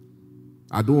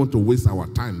 I don't want to waste our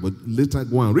time, but later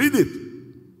go and read it.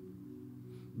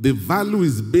 The value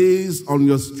is based on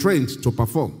your strength to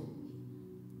perform.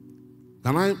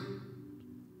 Can I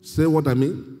say what I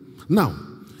mean? Now,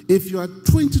 if you are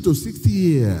 20 to 60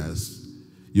 years,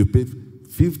 you pay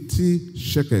 50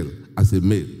 shekel as a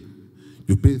male.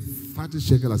 You pay 30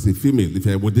 shekel as a female if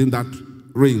you are within that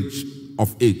range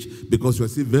of age, because you are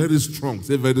still very strong.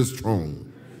 Say very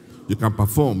strong. You can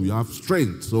perform. You have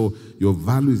strength. So your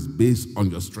value is based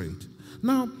on your strength.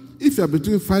 Now, if you are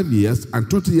between 5 years and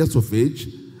 20 years of age,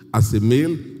 as a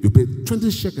male, you pay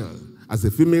 20 shekel. As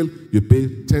a female, you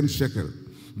pay 10 shekel.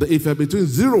 If you are between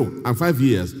 0 and 5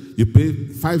 years, you pay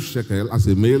 5 shekel as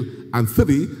a male and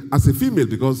 3 as a female,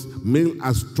 because male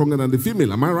are stronger than the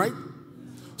female. Am I right?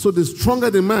 So the stronger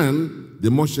the man,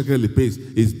 the more shekel he pays.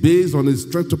 It's based on his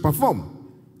strength to perform.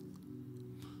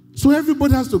 So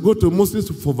everybody has to go to Moses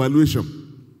for valuation.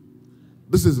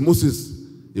 This is Moses.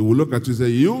 He will look at you and say,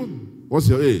 you, what's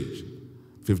your age?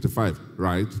 55,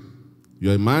 right?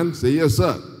 You're a man? Say, yes,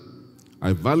 sir.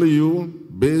 I value you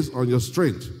based on your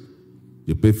strength.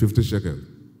 You pay 50 shekel.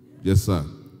 Yes, sir.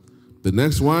 The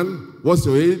next one, what's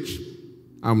your age?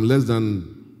 I'm less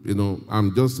than,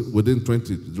 I'm just within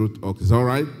 20. Okay, it's all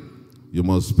right. You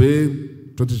must pay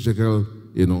 20 shekel,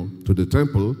 to the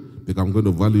temple, because I'm going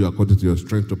to value you according to your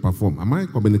strength to perform. Am I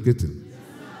communicating? Yes,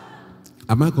 sir.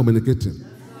 Am I communicating? Yes,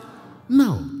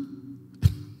 now,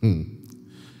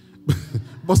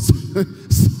 but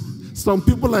some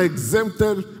people are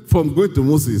exempted from going to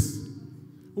Moses.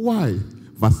 Why?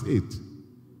 Verse 8.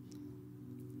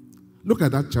 Look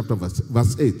at that chapter,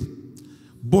 verse 8.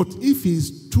 But if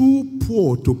he's too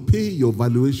poor to pay your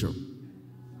valuation.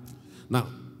 Now,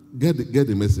 get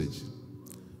the message.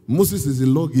 Moses is a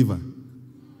lawgiver.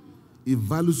 He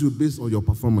values you based on your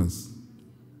performance.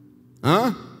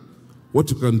 Huh?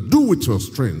 What you can do with your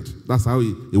strength. That's how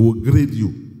he will grade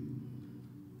you.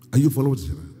 Are you following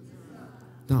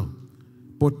what? Now,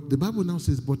 but the Bible now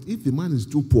says, but if the man is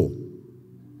too poor,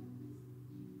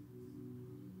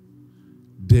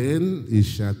 then he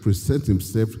shall present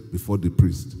himself before the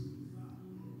priest.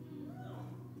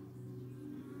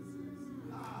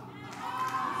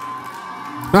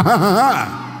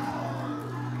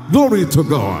 Glory to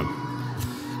God.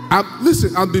 And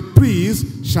listen, and the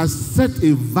priest shall set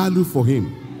a value for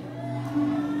him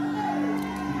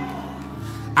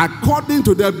according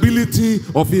to the ability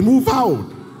of him who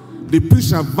vowed. The priest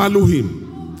shall value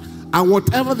him, and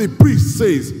whatever the priest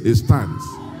says, it stands.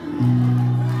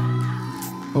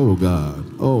 Oh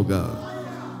God, oh God,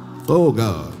 oh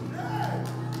God,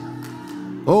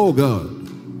 oh God.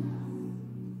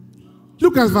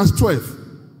 Look at verse 12.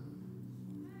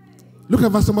 Look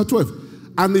at verse number 12.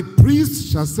 And the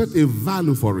priest shall set a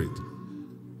value for it,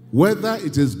 whether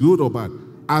it is good or bad.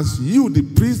 As you, the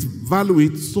priest, value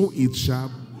it, so it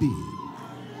shall be.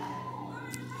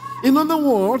 In other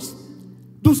words,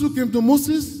 those who came to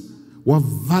Moses were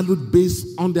valued based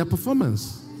on their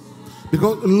performance.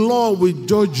 Because law will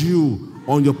judge you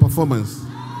on your performance.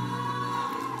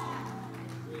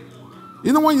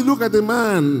 You know, when you look at a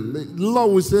man, the law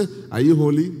will say, are you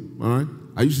holy? All right?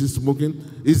 Are you still smoking?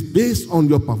 It's based on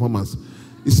your performance.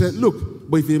 He said, look,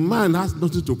 but if a man has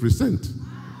nothing to present,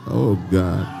 oh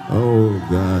God, oh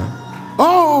God,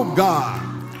 oh God,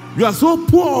 you are so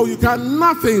poor, you got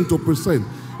nothing to present.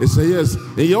 He said, yes,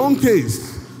 in your own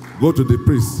case, go to the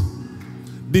priest.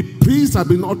 The priests have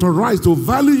been authorized to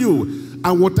value you,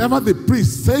 and whatever the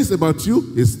priest says about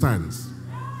you, it stands.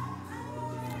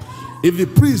 If the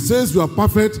priest says you are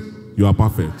perfect, you are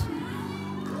perfect.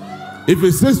 If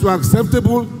he says you are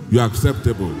acceptable, you are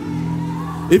acceptable.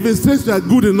 If he says you are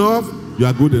good enough, you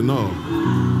are good enough.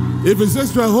 If he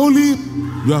says you are holy,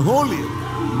 you are holy.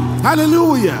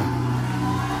 Hallelujah.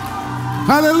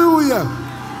 Hallelujah.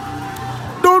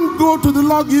 Don't go to the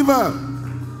lawgiver.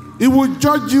 He will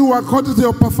judge you according to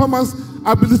your performance,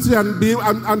 ability,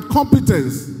 and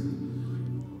competence.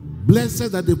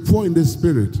 Blessed are the poor in the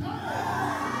spirit,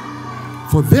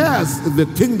 for theirs is the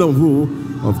kingdom rule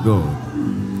of God.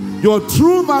 Your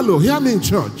true value, hear me in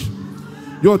church,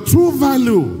 your true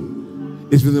value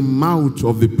is in the mouth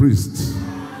of the priest,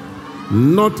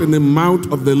 not in the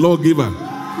mouth of the lawgiver.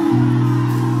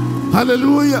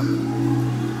 Hallelujah.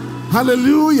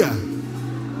 Hallelujah.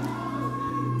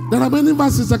 There are many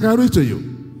verses I can read to you.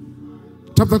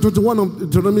 Chapter 21 of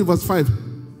Deuteronomy verse 5.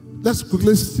 Let's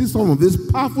quickly see some of these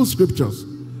powerful scriptures.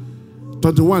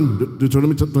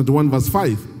 Deuteronomy 21 verse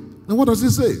 5. And what does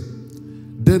it say?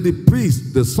 Then the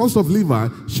priests, the sons of Levi,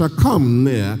 shall come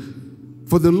near,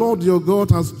 for the Lord your God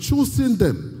has chosen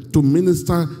them to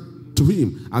minister to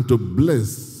him and to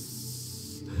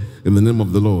bless in the name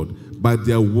of the Lord. By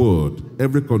their word,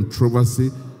 every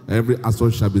controversy, every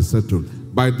assault shall be settled.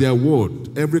 By their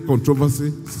word, every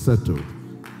controversy settled.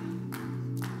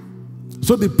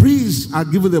 So the priests are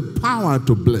given the power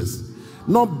to bless,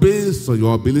 not based on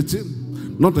your ability,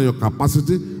 not on your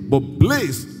capacity, but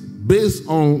based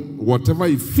on whatever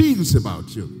he feels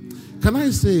about you. Can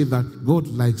I say that God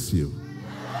likes you?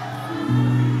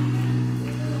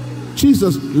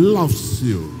 Jesus loves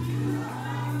you.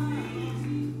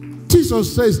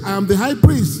 Jesus says, I am the high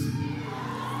priest.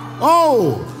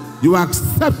 Oh, you are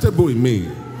acceptable in me.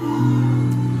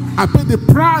 I paid the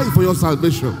price for your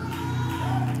salvation.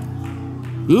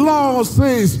 Law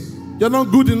says you're not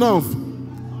good enough.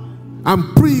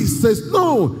 And priest says,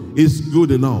 no, it's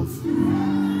good enough.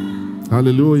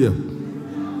 Hallelujah.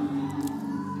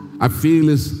 I feel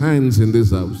his hands in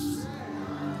this house.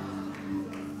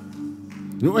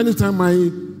 You know, anytime I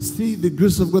see the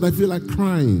grace of God, I feel like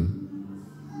crying.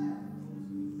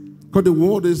 Because the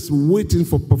world is waiting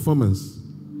for performance.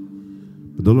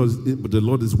 But the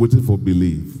Lord is waiting for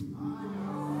belief.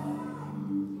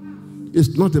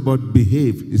 It's not about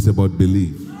behave, it's about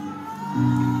belief.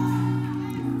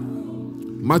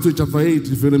 Matthew chapter 8,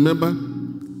 if you remember,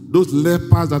 those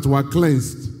lepers that were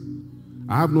cleansed.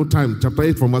 I have no time. Chapter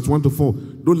 8 from verse 1 to 4.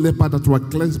 Those lepers that were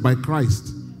cleansed by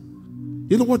Christ.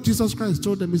 You know what Jesus Christ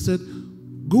told them? He said,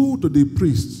 go to the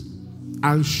priest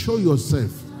and show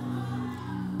yourself.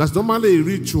 That's normally a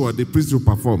ritual the priest will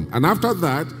perform. And after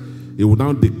that, he will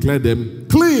now declare them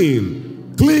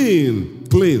clean, clean,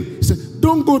 clean. He said,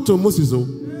 don't go to Moses. Oh.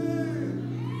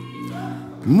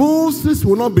 Moses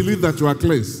will not believe that you are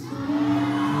cleansed.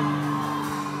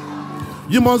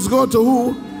 You must go to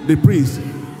who? The priest.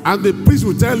 And the priest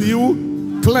will tell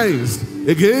you, cleansed.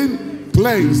 Again,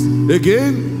 cleansed.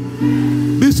 Again.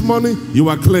 This morning, you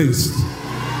are cleansed.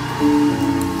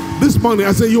 This morning,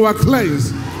 I say you are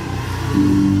cleansed.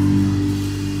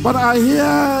 But I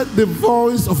hear the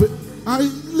voice of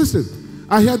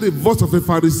I hear the voice of a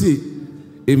Pharisee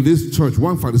in this church.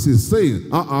 One Pharisee is saying,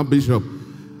 Bishop,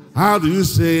 how do you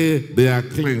say they are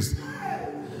cleansed?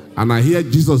 And I hear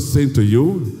Jesus saying to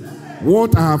you,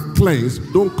 what I have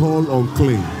cleansed, don't call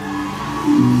unclean.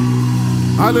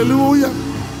 Hallelujah.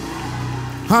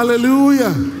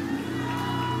 Hallelujah.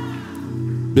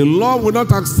 The Lord will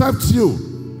not accept you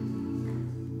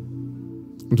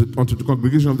unto the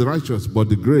congregation of the righteous, but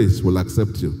the grace will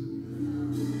accept you.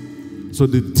 So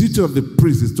the teaching of the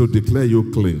priest is to declare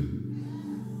you clean.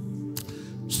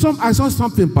 I saw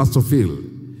something, Pastor Phil,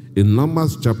 in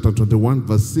Numbers chapter 21,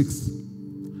 verse 6.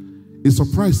 It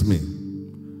surprised me.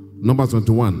 Numbers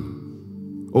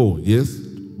 21. Oh, yes.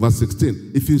 Verse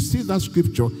 16. If you see that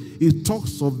scripture, it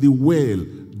talks of the well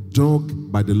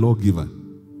dug by the lawgiver.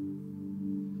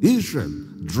 Israel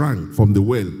drank from the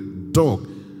well dug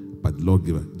by the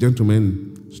lawgiver.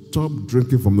 Gentlemen, stop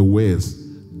drinking from the wells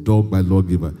dug by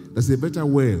lawgiver. That's a better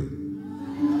well.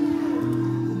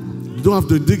 You don't have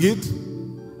to dig it,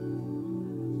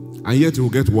 and yet you will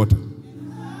get water.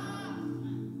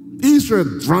 Israel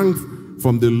drank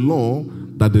from the law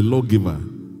that the lawgiver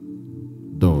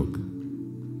dug.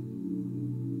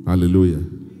 Hallelujah.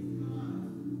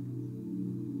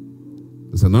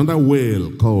 It's another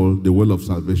well called the well of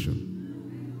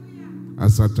salvation.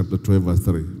 Isaiah chapter 12, verse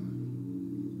 3.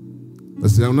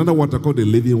 There's another water called the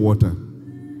living water.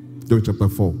 John chapter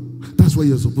 4. That's where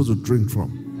you're supposed to drink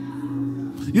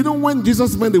from. You know, when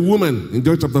Jesus met the woman in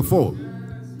John chapter 4,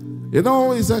 you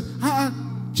know, he said,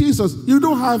 Jesus, you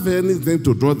don't have anything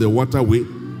to draw the water with.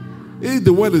 If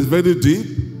the well is very deep,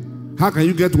 how can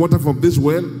you get water from this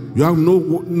well? You have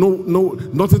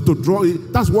nothing to draw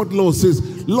it. That's what law says.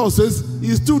 Law says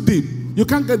it's too deep. You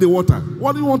can't get the water.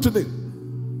 What do you want to do?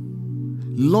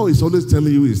 Law is always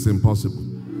telling you it's impossible.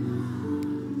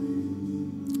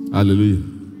 Hallelujah.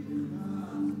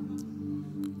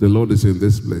 The Lord is in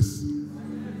this place.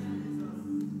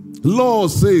 Law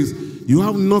says you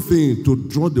have nothing to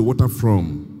draw the water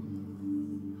from.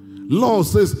 Law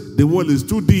says the well is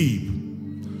too deep.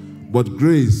 But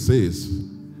grace says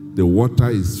the water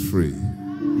is free.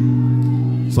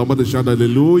 Somebody shout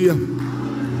hallelujah.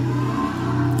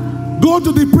 Go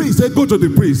to the priest. Say, go to the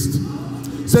priest.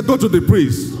 Say, go to the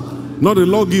priest, not the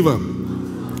lawgiver.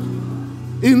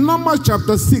 In Numbers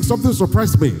chapter 6, something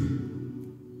surprised me.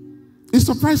 It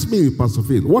surprised me, Pastor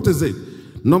Phil. What is it?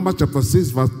 Numbers chapter 6,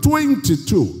 verse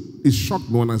 22. It shocked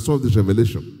me when I saw this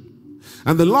revelation.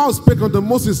 And the Lord spake unto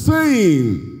Moses,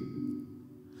 saying,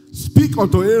 speak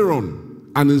unto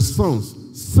Aaron and his sons,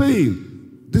 saying,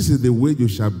 this is the way you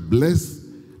shall bless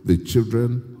the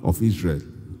children of Israel.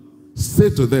 Say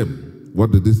to them,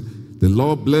 what did this? The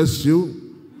Lord bless you.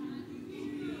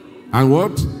 And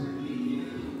what?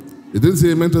 You didn't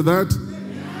say amen to that?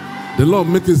 The Lord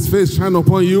make his face shine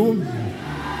upon you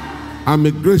and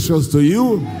be gracious to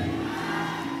you.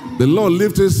 The Lord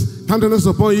lift his countenance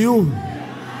upon you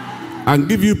and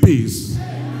give you peace.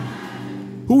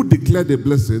 Who declared the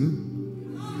blessing?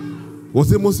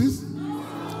 Was it Moses?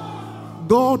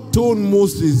 God told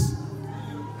Moses.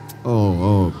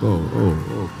 Oh,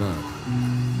 God.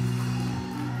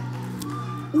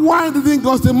 Why didn't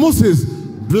God say, Moses,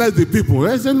 bless the people?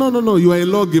 I said, no, you are a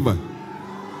lawgiver.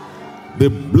 The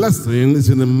blessing is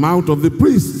in the mouth of the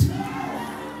priest.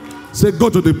 Say, go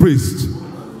to the priest.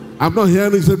 I'm not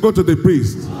hearing, say, go to the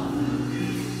priest.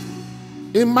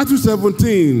 In Matthew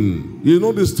 17, you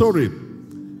know the story.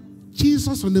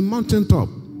 Jesus on the mountaintop.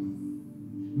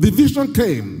 The vision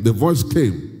came, the voice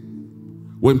came.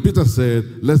 When Peter said,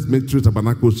 let's make 3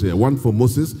 tabernacles here. One for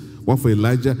Moses, one for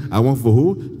Elijah, and one for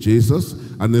who? Jesus.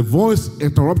 And the voice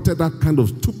interrupted that kind of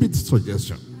stupid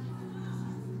suggestion.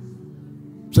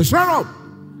 Say, shut up.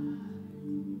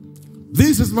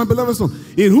 This is my beloved son,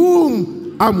 in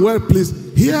whom I'm well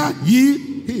pleased. Hear ye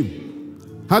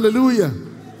him. Hallelujah.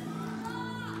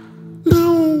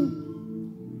 Now,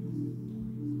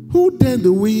 who then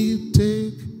do we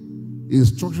take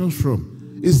instructions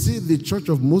from? Is it the church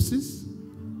of Moses?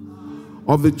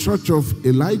 Or the church of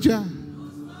Elijah?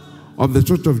 Or the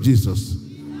church of Jesus?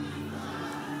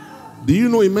 Do you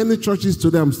know in many churches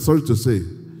today, I'm sorry to say,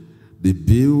 they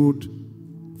build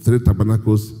 3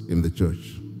 tabernacles in the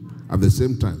church at the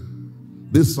same time.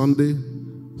 This Sunday,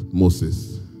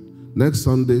 Moses. Next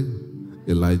Sunday,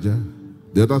 Elijah.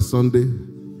 The other Sunday,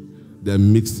 they're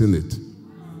mixing it.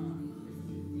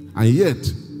 And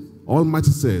yet,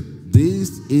 Almighty said,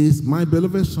 this is my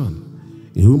beloved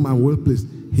son, in whom I'm well pleased.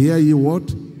 Hear ye what?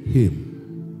 Him.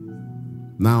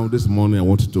 Now, this morning, I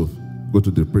want you to go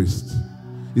to the priest.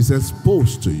 He's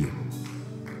exposed to you.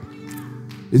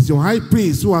 It's your high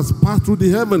priest who has passed through the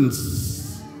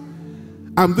heavens.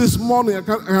 And this morning, I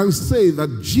can say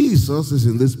that Jesus is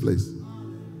in this place.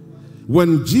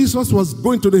 When Jesus was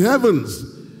going to the heavens,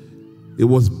 he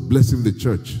was blessing the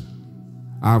church.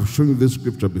 I have shown you this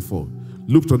scripture before.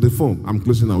 Luke 24, I'm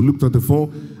closing now. Luke 24,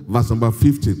 verse number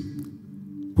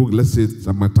 15. Quick, let's say it,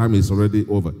 my time is already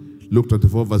over. Luke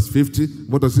 24, verse 50.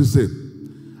 What does he say?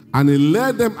 And he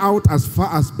led them out as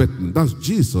far as Bethany. That's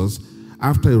Jesus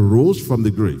after he rose from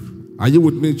the grave. Are you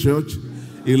with me, church?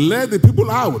 He led the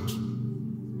people out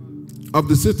of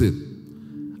the city.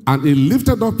 And he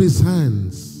lifted up his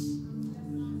hands.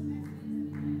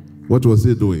 What was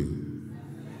he doing?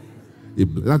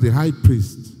 That's the high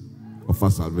priest of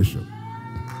our salvation.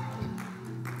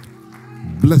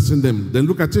 Blessing them. Then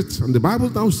look at it. And the Bible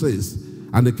now says,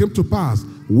 and it came to pass,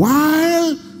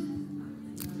 while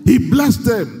he blessed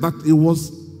them, that it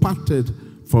was parted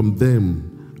from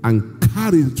them and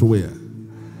carried to where?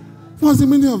 What's the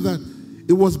meaning of that?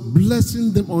 It was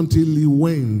blessing them until he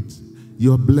went.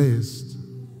 You're blessed.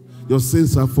 Your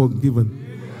sins are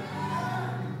forgiven.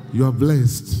 You are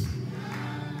blessed.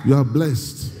 You are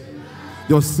blessed.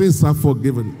 Your sins are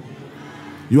forgiven.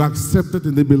 You are accepted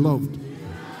in the beloved.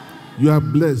 You are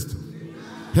blessed.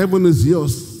 Heaven is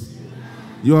yours.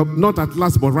 You are not at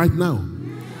last, but right now.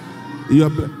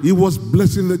 He was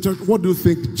blessing the church. What do you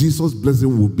think Jesus'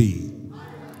 blessing will be?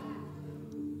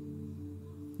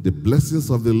 The blessings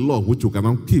of the Lord, which you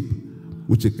cannot keep,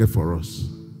 which He kept for us.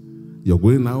 You're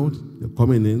going out, you're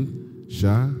coming in,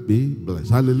 shall be blessed.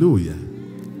 Hallelujah.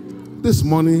 This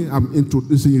morning, I'm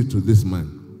introducing you to this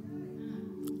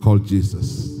man called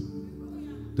Jesus,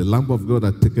 the Lamb of God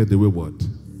that taketh away what?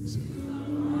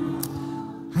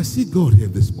 I see God here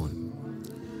this morning.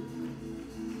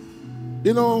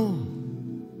 You know,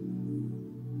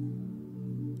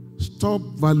 stop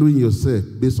valuing yourself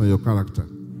based on your character.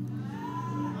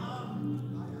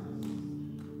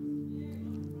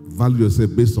 Value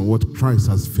yourself based on what Christ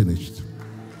has finished.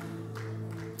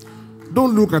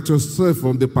 Don't look at yourself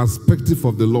from the perspective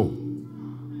of the law.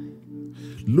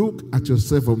 Look at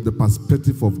yourself from the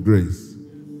perspective of grace.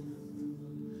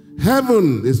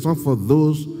 Heaven is not for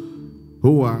those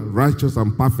who are righteous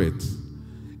and perfect.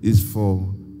 It's for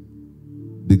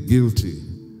the guilty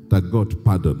that God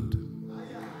pardoned.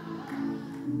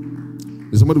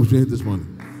 Is somebody with me here this morning?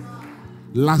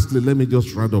 Lastly, let me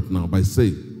just round up now by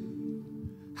saying,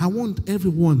 I want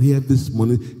everyone here this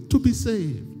morning to be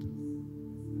saved.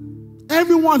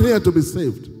 Everyone here to be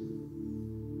saved.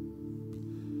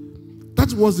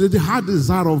 That was the heart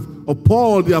desire of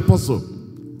Paul the apostle.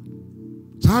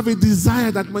 To have a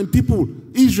desire that my people,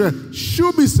 Israel,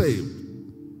 should be saved.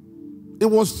 It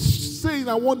was saying,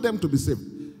 I want them to be saved.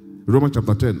 Romans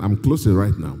chapter 10. I'm closing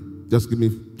right now. Just give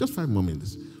me just 5 more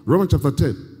minutes. Romans chapter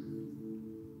 10.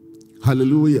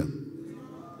 Hallelujah.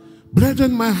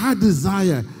 Brethren, my heart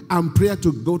desire and prayer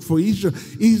to God for Israel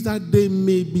is that they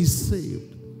may be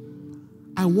saved.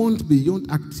 I want beyond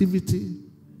activity,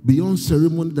 beyond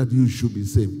ceremony, that you should be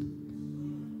saved.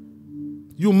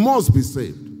 You must be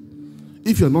saved.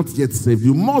 If you're not yet saved,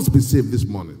 you must be saved this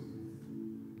morning.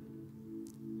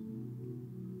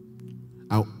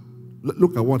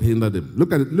 Look at what hindered them.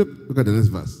 Look at it. Look at the next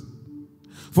verse.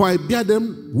 For I bear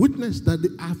them witness that they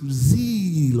have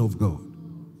zeal of God,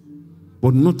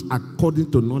 but not according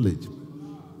to knowledge.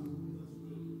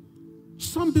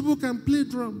 Some people can play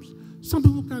drums. Some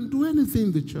people can do anything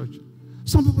in the church.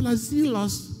 Some people are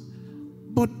zealous,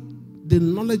 but the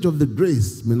knowledge of the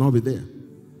grace may not be there.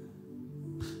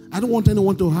 I don't want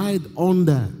anyone to hide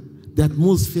under the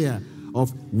atmosphere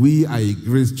of we are a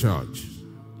grace church.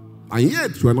 And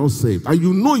yet you are not saved. And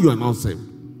you know you are not saved.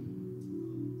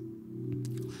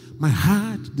 My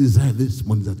heart desire this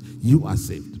morning that you are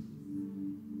saved.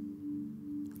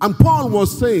 And Paul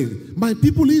was saying, my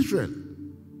people Israel,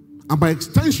 and by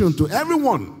extension to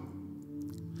everyone,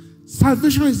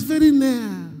 salvation is very near.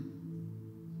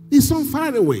 It's so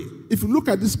far away. If you look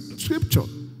at this scripture,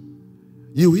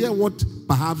 you hear what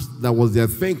perhaps that was their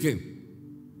thinking.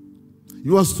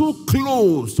 You are so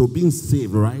close to being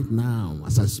saved right now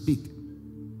as I speak.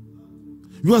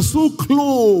 You are so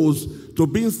close to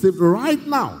being saved right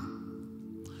now.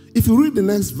 If you read the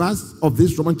next verse of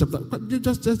this Roman chapter,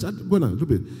 just go down a little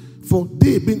bit. For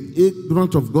they, being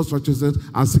ignorant of God's righteousness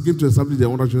and seeking to establish their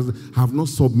own righteousness, have not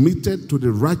submitted to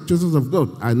the righteousness of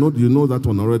God. I know you know that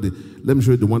one already. Let me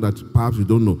show you the one that perhaps you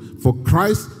don't know. For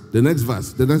Christ, the next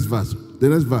verse.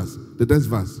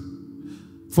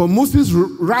 For Moses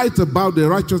writes about the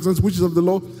righteousness which is of the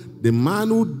law. The man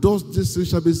who does this thing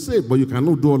shall be saved. But you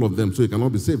cannot do all of them, so you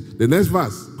cannot be saved. The next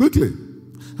verse, quickly.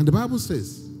 And the Bible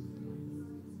says,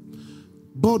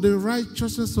 but the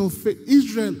righteousness of faith,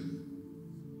 Israel,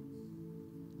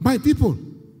 my people,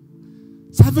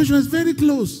 salvation is very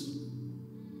close.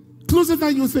 Closer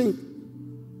than you think.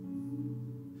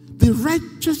 The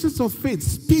righteousness of faith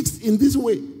speaks in this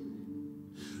way.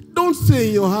 Don't say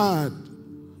in your heart,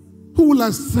 who will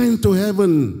ascend to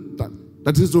heaven?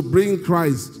 That is to bring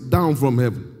Christ down from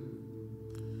heaven.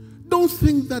 Don't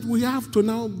think that we have to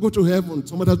now go to heaven.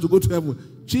 Somebody has to go to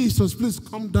heaven. Jesus, please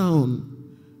come down.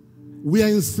 We are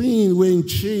in sin, we're in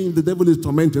chains, the devil is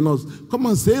tormenting us. Come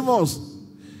and save us.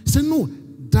 He said, no,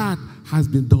 that has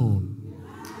been done.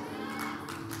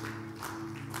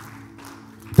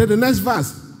 Then the next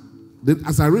verse,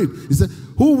 as I read, he said,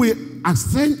 who will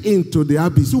ascend into the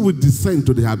abyss, who will descend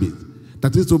to the abyss?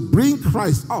 That is to bring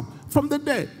Christ up from the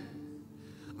dead.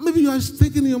 Maybe you are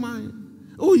thinking in your mind,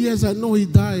 oh yes, I know he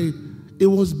died, he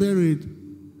was buried.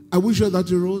 Are we sure that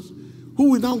he rose?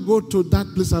 Who will now go to that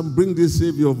place and bring this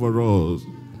Savior for us?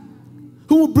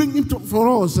 Who will bring him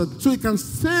for us so he can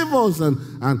save us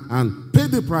and pay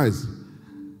the price?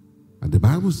 And the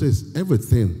Bible says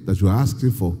everything that you are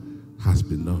asking for has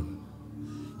been done.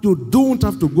 You don't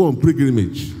have to go on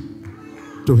pilgrimage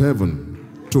to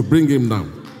heaven to bring him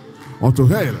down, or to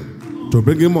hell to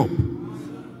bring him up.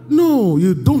 No,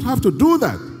 you don't have to do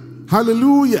that.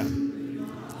 Hallelujah.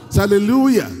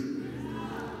 Hallelujah.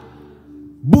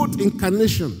 both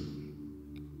incarnation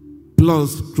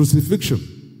plus crucifixion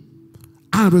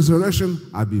and resurrection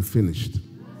have been finished.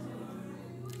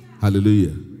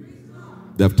 Hallelujah.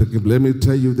 They have taken. Let me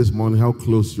tell you this morning how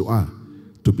close you are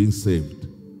to being saved.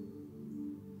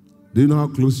 Do you know how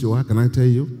close you are? Can I tell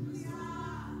you?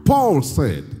 Paul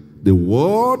said, the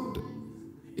word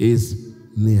is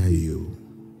near you.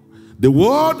 The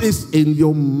word is in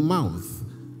your mouth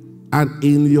and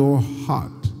in your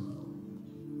heart.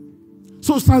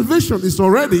 So salvation is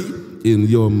already in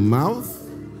your mouth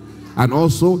and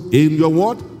also in your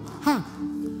what? Heart.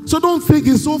 So don't think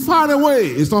it's so far away.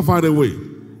 It's not far away.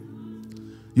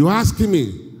 You're asking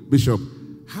me, Bishop,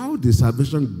 how did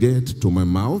salvation get to my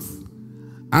mouth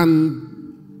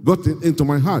and got into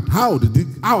my heart? How did it,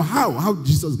 how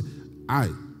Jesus, I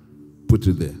put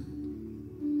it there.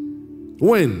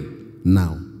 When?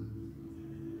 Now.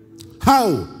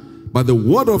 How? By the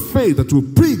word of faith that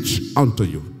will preach unto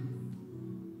you.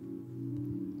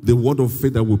 The word of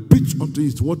faith that will preach unto you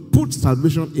is what puts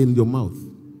salvation in your mouth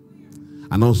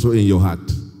and also in your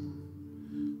heart.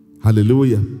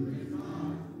 Hallelujah.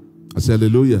 I say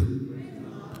hallelujah.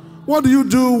 What do you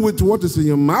do with what is in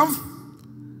your mouth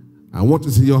and what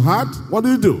is in your heart? What do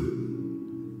you do?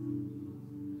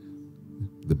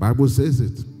 The Bible says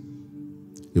it.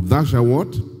 If thou shalt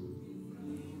what?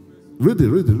 Read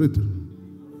it.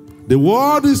 The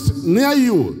word is near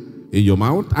you, in your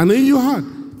mouth and in your heart.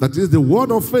 That is the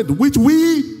word of faith which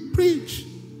we preach.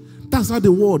 That's how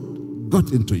the word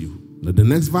got into you. Now the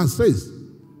next verse says,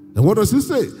 and what does it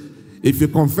say? If you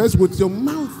confess with your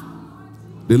mouth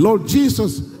the Lord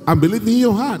Jesus and believe in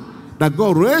your heart that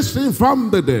God raised him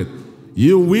from the dead,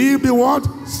 you will be what?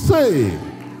 Saved.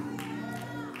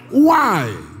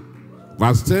 Why?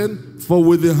 Verse 10, for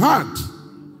with the heart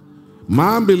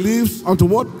man believes unto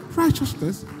what?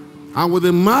 Righteousness. And with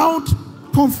the mouth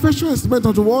confession is made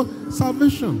unto what?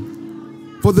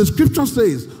 Salvation. For the scripture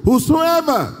says,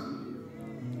 whosoever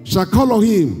shall call on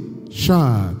him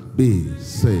shall be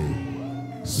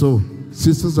saved. So,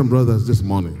 sisters and brothers, this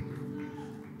morning,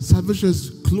 salvation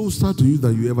is closer to you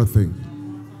than you ever think.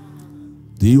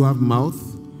 Do you have mouth?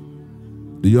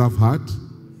 Do you have heart?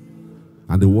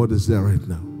 And the word is there right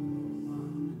now.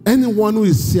 Anyone who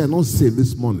is here not saved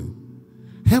this morning,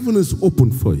 heaven is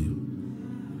open for you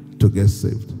to get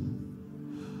saved.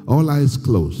 All eyes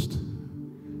closed.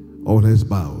 All heads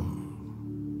bowed.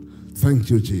 Thank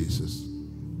you, Jesus.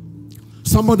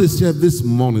 Somebody is here this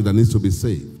morning that needs to be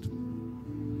saved.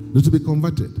 Needs to be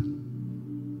converted.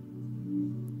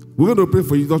 We're going to pray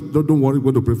for you. Don't worry,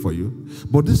 we're going to pray for you.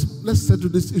 But let's settle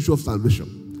this issue of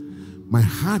salvation. My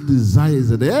heart desires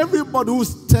that everybody who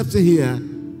steps in here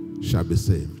shall be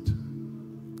saved.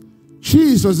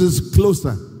 Jesus is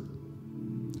closer.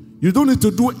 You don't need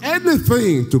to do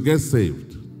anything to get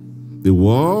saved. The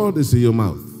word is in your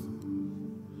mouth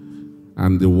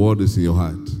and the word is in your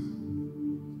heart.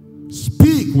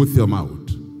 Speak with your mouth.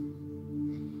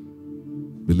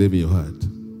 Believe in your heart.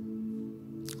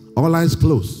 All eyes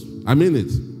closed. I mean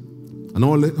it. And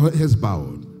all heads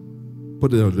bowed.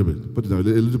 Put it down a little bit. Put it down a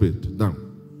little bit. Down.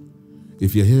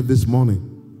 If you're here this morning,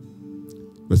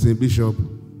 you're saying, Bishop,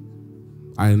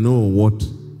 I know what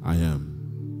I am.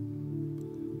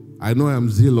 I know I'm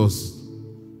zealous.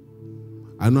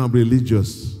 I know I'm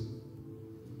religious.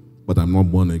 But I'm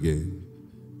not born again.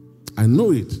 I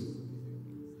know it.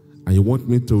 And you want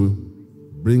me to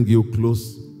bring you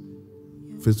close,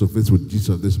 face to face with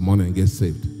Jesus this morning and get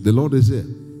saved. The Lord is here.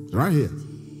 Right here.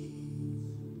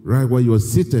 Right where you are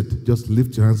seated, just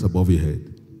lift your hands above your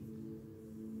head.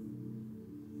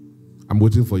 I'm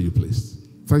waiting for you, please.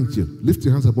 Thank you. Lift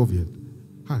your hands above your head.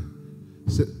 Hi.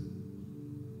 Say,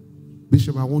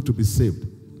 Bishop, I want to be saved.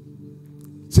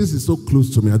 Since it's so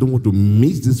close to me, I don't want to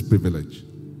miss this privilege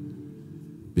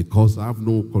because I have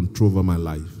no control over my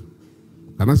life.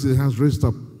 Can I see the hands raised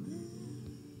up?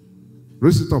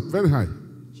 Raise it up very high.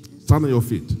 Stand on your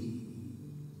feet.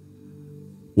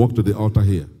 Walk to the altar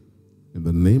here. In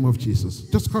the name of Jesus.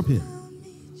 Just come here.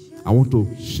 I want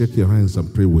to shake your hands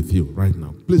and pray with you right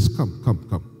now. Please come.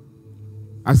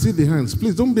 I see the hands.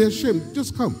 Please don't be ashamed.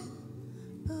 Just come.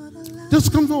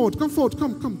 Just come forward.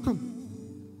 Come.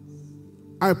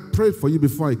 I prayed for you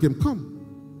before I came. Come.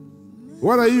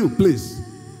 What are you, please?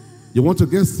 You want to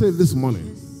get saved this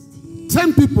morning?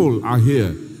 10 people are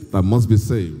here that must be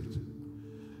saved.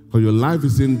 Because your life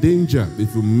is in danger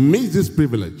if you miss this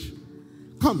privilege.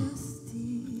 Come.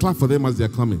 Clap for them as they are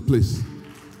coming, please.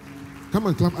 Come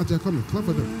and clap as they are coming. Clap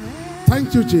for them.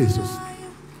 Thank you, Jesus.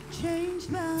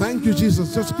 Thank you,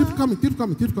 Jesus. Just keep coming.